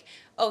 It's like,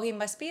 oh, he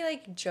must be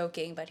like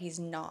joking, but he's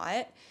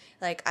not.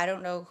 Like, I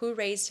don't know who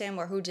raised him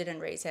or who didn't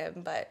raise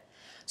him, but...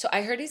 So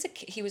I heard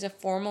he was a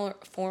former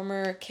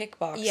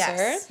kickboxer.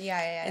 Yes.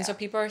 Yeah. And so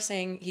people are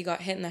saying he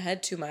got hit in the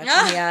head too much.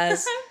 And he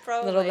has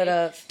a little bit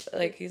of,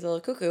 like, he's a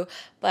little cuckoo.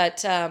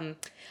 But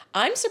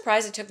I'm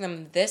surprised it took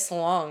them this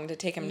long to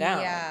take him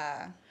down.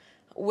 Yeah.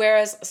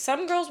 Whereas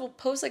some girls will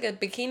post like a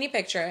bikini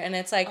picture and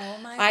it's like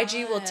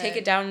IG will take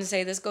it down and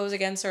say this goes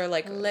against our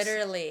like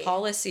literally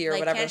policy or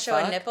like, whatever. Can't show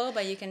a nipple,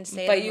 but you can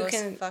say the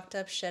most fucked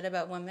up shit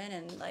about women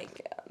and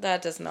like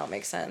that does not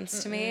make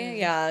sense to me.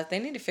 Yeah, they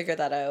need to figure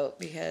that out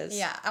because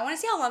I want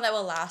to see how long that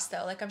will last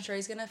though. Like, I'm sure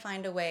he's gonna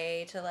find a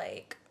way to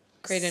like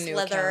create a new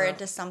slither account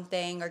into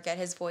something or get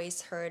his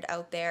voice heard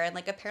out there. And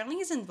like, apparently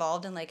he's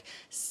involved in like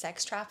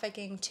sex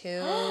trafficking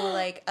too,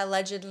 like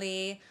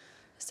allegedly.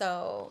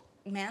 So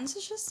man's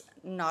is just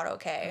not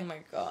okay. Oh my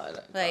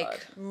god.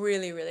 Like,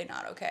 really, really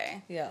not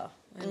okay. Yeah.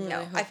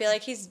 I feel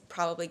like he's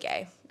probably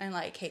gay and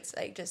like hates,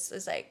 like, just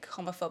is like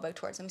homophobic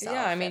towards himself.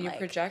 Yeah, I mean, and, you like,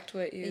 project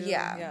what you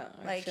are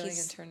like feeling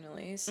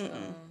internally, so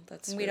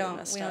that's really we don't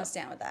messed up.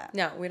 stand with that.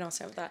 No, we don't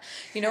stand with that.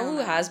 You know who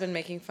has been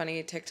making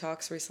funny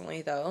TikToks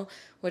recently though,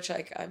 which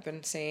like I've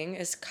been seeing,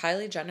 is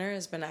Kylie Jenner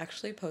has been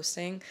actually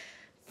posting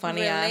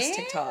funny ass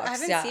TikToks. I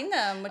haven't seen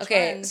them. Which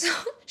ones? So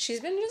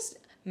she's been just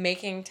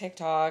making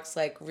TikToks,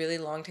 like really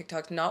long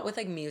TikToks, not with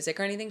like music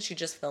or anything. She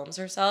just films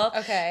herself.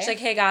 Okay. She's like,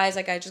 hey guys,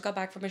 like I just got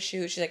back from a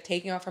shoot. She's like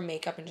taking off her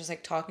makeup and just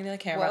like talking to the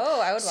camera. Whoa,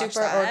 I would watch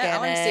that. Organic. I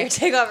want to see her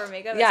take off her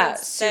makeup. Yeah,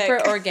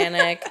 super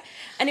organic.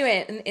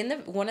 Anyway, in the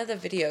one of the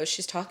videos,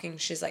 she's talking.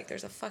 She's like,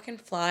 there's a fucking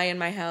fly in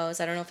my house.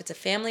 I don't know if it's a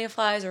family of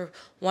flies or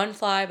one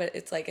fly, but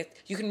it's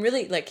like, you can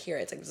really like hear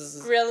it. It's like,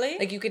 zzz, really?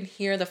 like you can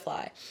hear the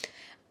fly.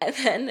 And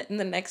then in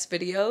the next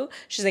video,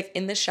 she's like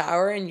in the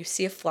shower and you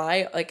see a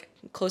fly like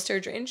close to her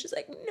drain. She's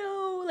like,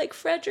 no, like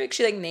Frederick.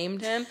 She like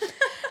named him.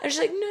 And she's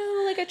like,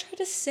 no, like I tried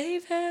to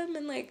save him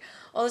and like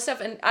all this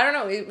stuff. And I don't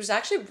know, it was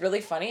actually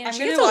really funny. And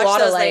she gets a lot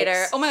of likes.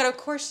 Later. Oh my god, of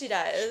course she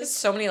does. She gets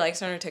so many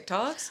likes on her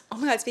TikToks. Oh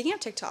my god, speaking of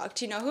TikTok,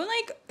 do you know who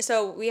like,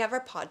 so we have our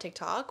pod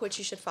TikTok, which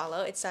you should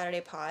follow. It's Saturday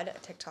Pod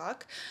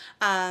TikTok.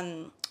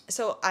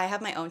 So I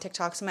have my own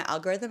TikTok, so my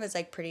algorithm is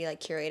like pretty like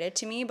curated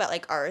to me, but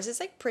like ours is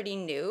like pretty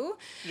new.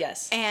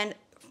 Yes. And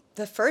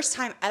the first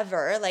time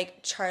ever,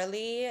 like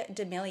Charlie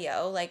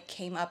D'Amelio like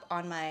came up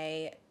on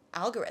my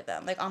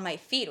algorithm, like on my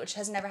feed, which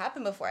has never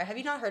happened before. Have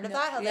you not heard of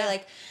that? How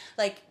they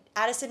like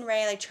Addison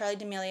Rae, like Charlie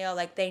D'Amelio,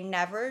 like they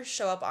never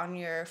show up on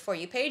your For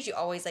You page. You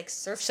always like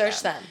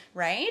search them.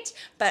 Right?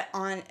 But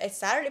on a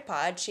Saturday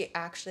Pod, she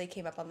actually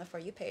came up on the For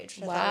You page.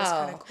 Which I thought was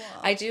kind of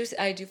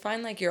cool. I do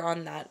find like you're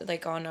on that,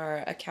 like on our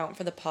account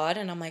for the pod,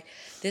 and I'm like,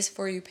 this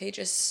For You page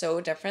is so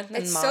different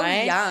than it's mine.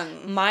 So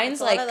young. Mine's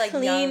like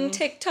clean young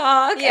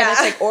TikTok, and it's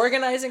like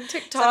organizing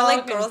TikTok.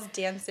 It's like girls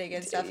dancing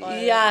and stuff on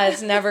it. Yeah,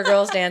 it's never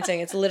girls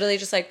dancing. It's literally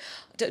just like,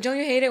 don't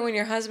you hate it when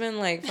your husband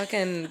like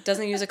fucking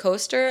doesn't use a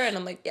coaster? And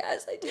I'm like,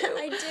 yes, I do.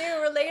 I do.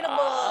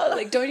 Relatable.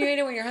 Like, don't you hate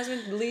it when your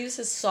husband leaves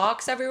his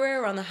socks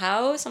everywhere around the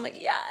house? I'm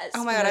like, yes.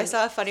 Oh my god, I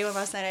saw a funny one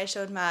last night. I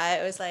showed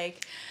Matt. It was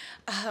like,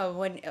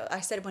 when I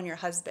said when your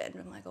husband,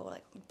 I'm like, oh,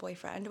 like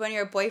boyfriend. When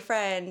your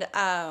boyfriend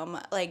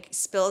like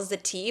spills the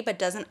tea but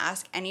doesn't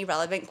ask any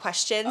relevant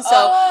questions.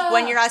 So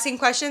when you're asking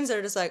questions,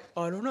 they're just like,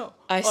 I don't know.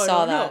 I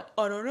saw that.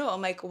 I don't know.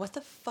 I'm like, what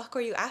the fuck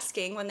are you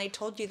asking when they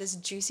told you this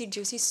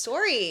juicy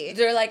story?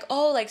 They're like,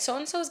 oh, like so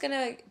and so is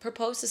gonna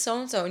propose to so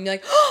and so, and you're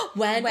like, oh,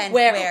 when,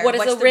 where, what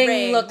does the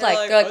ring look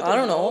like? They're like, I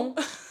don't know.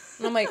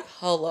 And I'm like,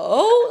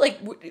 hello, like,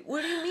 what do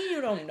you mean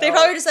you don't know? They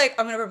probably just like,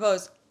 I'm gonna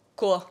propose.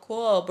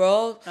 Cool,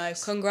 bro.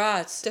 Nice.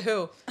 Congrats. To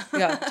who?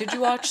 Yeah. Did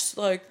you watch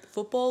like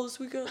football this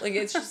weekend? Like,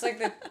 it's just like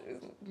the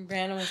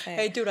random thing.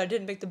 Hey, dude, I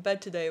didn't make the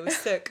bed today. It was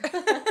sick.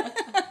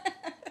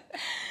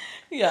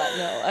 Yeah,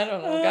 no, I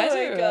don't know. Oh Guys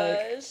my are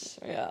gosh.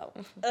 like, yeah.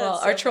 Well,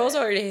 so our trolls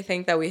funny. already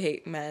think that we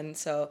hate men,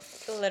 so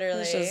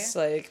Literally. it's just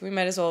like we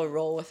might as well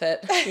roll with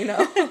it, you know?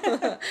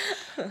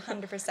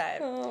 100%.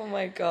 Oh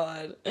my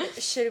god.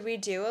 Should we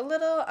do a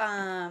little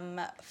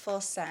full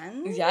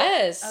send?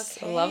 Yes.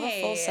 Okay. I love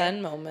a full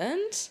send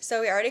moment.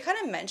 So we already kind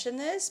of mentioned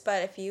this,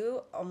 but if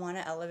you want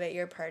to elevate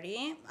your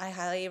party, I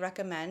highly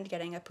recommend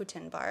getting a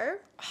poutine bar.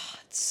 Oh,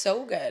 it's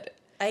so good.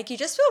 Like, you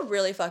just feel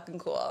really fucking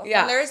cool.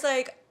 Yeah. When there's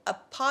like a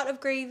pot of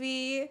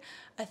gravy,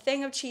 a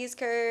thing of cheese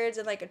curds,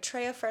 and like a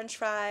tray of french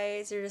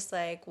fries, you're just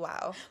like,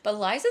 wow. But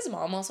Liza's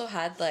mom also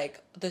had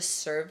like the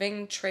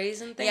serving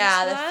trays and things.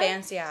 Yeah, for the that.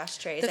 fancy ass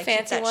trays. The like,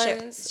 fancy keeps that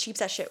ones. Shit, keeps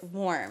that shit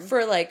warm.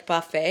 For like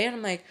buffet, and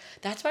I'm like,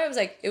 that's why I was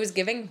like, it was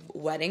giving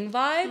wedding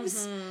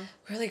vibes.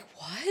 We're like,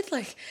 what?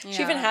 Like,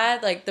 she even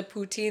had like the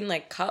poutine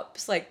like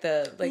cups, like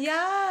the like.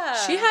 Yeah.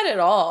 She had it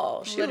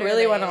all. She really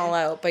Literally. went all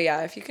out. But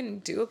yeah, if you can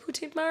do a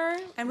poutine bar.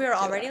 And we were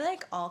already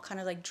like all kind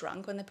of like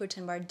drunk when the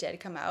poutine bar did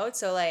come out.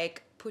 So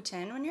like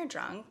poutine when you're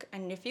drunk,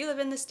 and if you live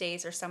in the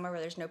States or somewhere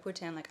where there's no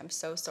poutine, like I'm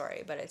so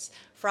sorry, but it's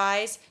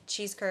fries,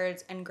 cheese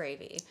curds, and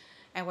gravy.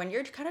 And when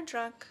you're kind of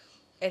drunk,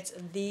 it's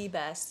the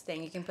best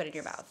thing you can put in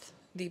your mouth.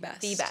 The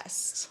best. The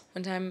best.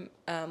 One time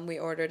we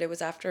ordered, it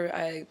was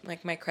after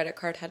my credit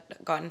card had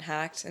gotten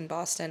hacked in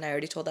Boston. I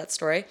already told that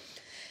story.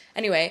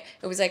 Anyway,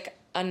 it was like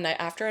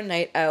after a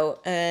night out,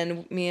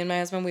 and me and my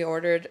husband, we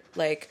ordered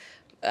like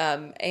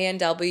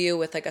A&W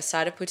with like a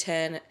side of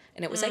poutine,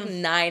 and it was like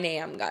 9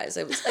 a.m., guys.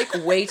 It was like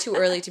way too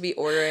early to be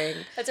ordering.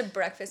 That's a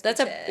breakfast That's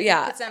poutine.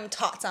 yeah. Put some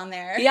tots on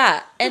there.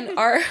 Yeah, and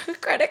our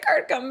credit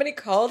card company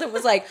called and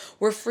was like,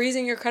 we're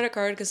freezing your credit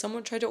card because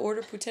someone tried to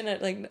order poutine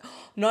at like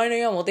 9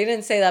 a.m. Well, they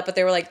didn't say that, but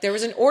they were like, there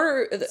was an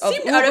order of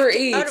Uber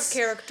Eats out of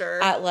character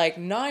at like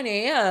 9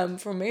 a.m.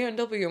 from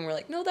A&W, and we're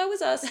like, no, that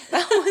was us.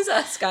 That was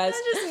us, guys.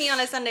 That's just me on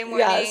a Sunday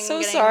morning. Yeah, so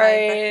getting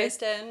sorry. My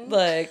breakfast in.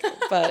 Like,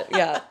 but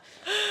yeah.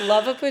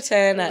 Love a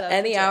poutine at Love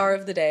any poutine. hour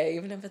of the day,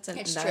 even if it's at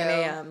It's 9 true.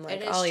 a.m. Like,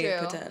 It is I'll true. eat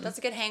poutine. That's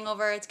a good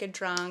hangover. It's good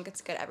drunk. It's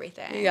good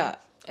everything. Yeah.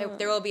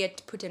 There will be a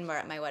poutine bar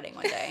at my wedding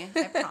one day.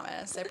 I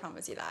promise. I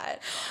promise you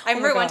that. I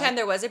remember one time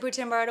there was a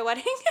poutine bar at a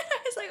wedding. I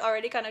was like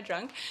already kind of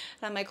drunk.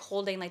 And I'm like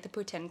holding like the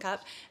poutine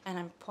cup, and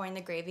I'm pouring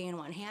the gravy in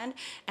one hand,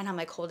 and I'm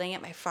like holding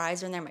it. My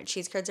fries are in there. My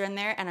cheese curds are in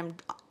there. And I'm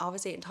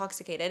obviously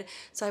intoxicated.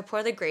 So I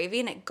pour the gravy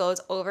and it goes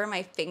over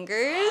my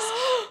fingers.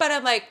 But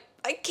I'm like,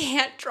 I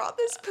can't drop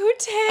this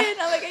poutine.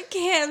 I'm like, I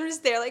can't. I'm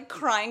just there like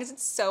crying because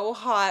it's so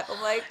hot. I'm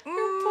like, for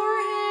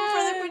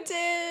the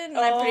poutine. And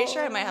I'm pretty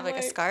sure I might have like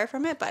a scar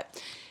from it,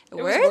 but it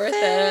was worth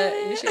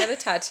it. You should get a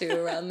tattoo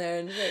around there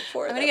and like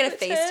pour I'm gonna get a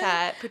face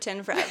tat,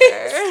 poutine forever.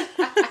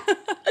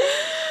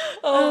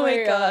 Oh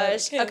my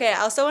gosh. Okay, I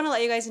also want to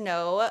let you guys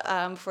know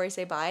before I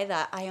say bye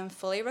that I am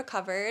fully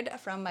recovered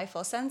from my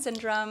full send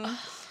syndrome.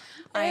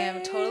 I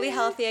am totally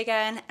healthy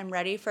again. I'm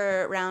ready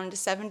for round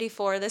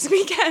 74 this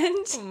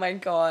weekend. Oh my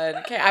god.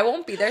 Okay, I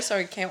won't be there, so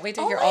I can't wait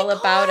to hear all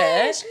about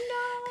it. No.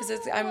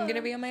 Because I'm going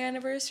to be on my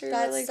anniversary.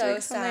 That's like, so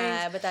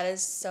sad, but that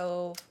is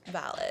so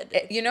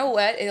valid. You know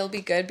what? It'll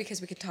be good because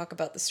we can talk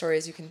about the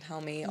stories. You can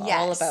tell me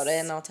all about it,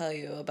 and I'll tell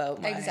you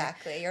about my...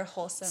 Exactly. Your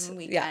wholesome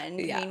weekend.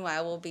 Yeah.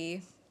 Meanwhile, will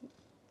be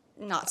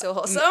not so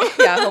wholesome.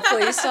 Yeah,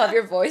 hopefully you still have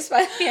your voice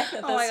by the end of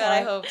this Oh my god,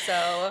 I hope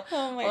so.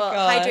 Oh my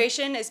god.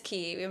 Hydration is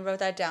key. We wrote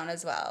that down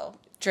as well.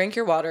 Drink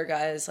your water,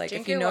 guys. Like,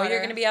 Drink if you your know water. you're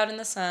going to be out in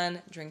the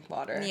sun, drink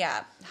water.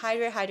 Yeah.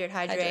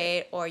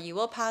 Hydrate, or you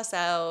will pass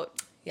out.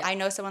 Yeah. I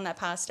know someone that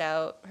passed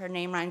out. Her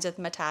name rhymes with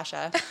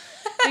Natasha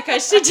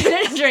because she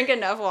didn't drink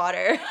enough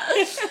water.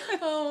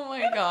 Oh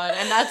my god.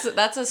 And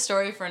that's a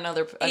story for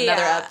another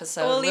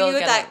episode. We'll leave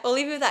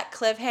you with that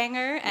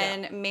cliffhanger,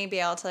 and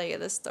maybe I'll tell you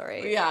this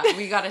story. Yeah,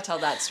 we got to tell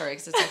that story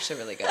because it's actually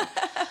really good.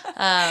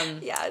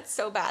 Yeah, it's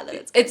so bad that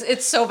it's good.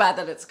 It's so bad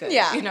that it's good.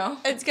 Yeah, you know,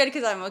 it's good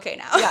because I'm okay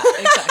now. Yeah,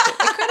 exactly.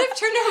 It could have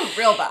turned out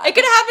real bad. It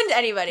could have happened to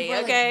anybody. We're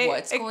okay, like,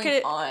 what's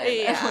going on?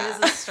 Yeah. What is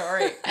the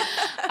story?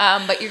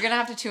 But you're gonna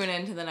have to tune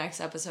in to the next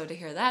episode to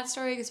hear that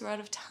story because we're out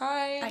of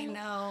time. I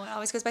know it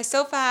always goes by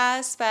so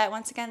fast. But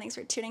once again, thanks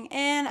for tuning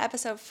in.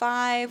 Episode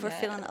 5. We're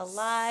feeling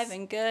alive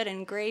and good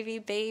and gravy,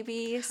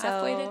 baby. So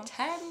halfway to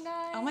 10,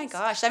 guys. Oh my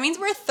gosh, that means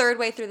we're a third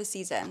way through the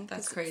season.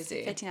 That's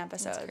crazy. 15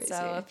 episodes. That's crazy.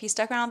 So if you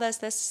stuck around with us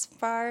this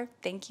far,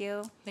 thank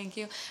you. Thank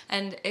you.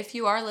 And if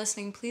you are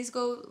listening, please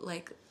go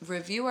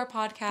review our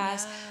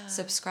podcast,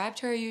 subscribe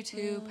to our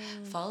YouTube,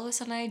 follow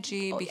us on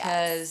IG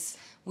because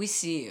we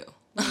see you.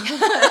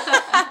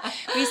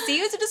 We see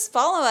you, so just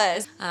follow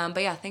us.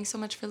 But yeah, thanks so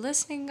much for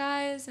listening,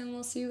 guys, and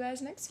we'll see you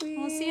guys next week.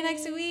 We'll see you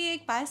next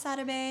week. Bye,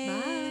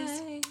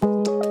 Saturdays. Bye.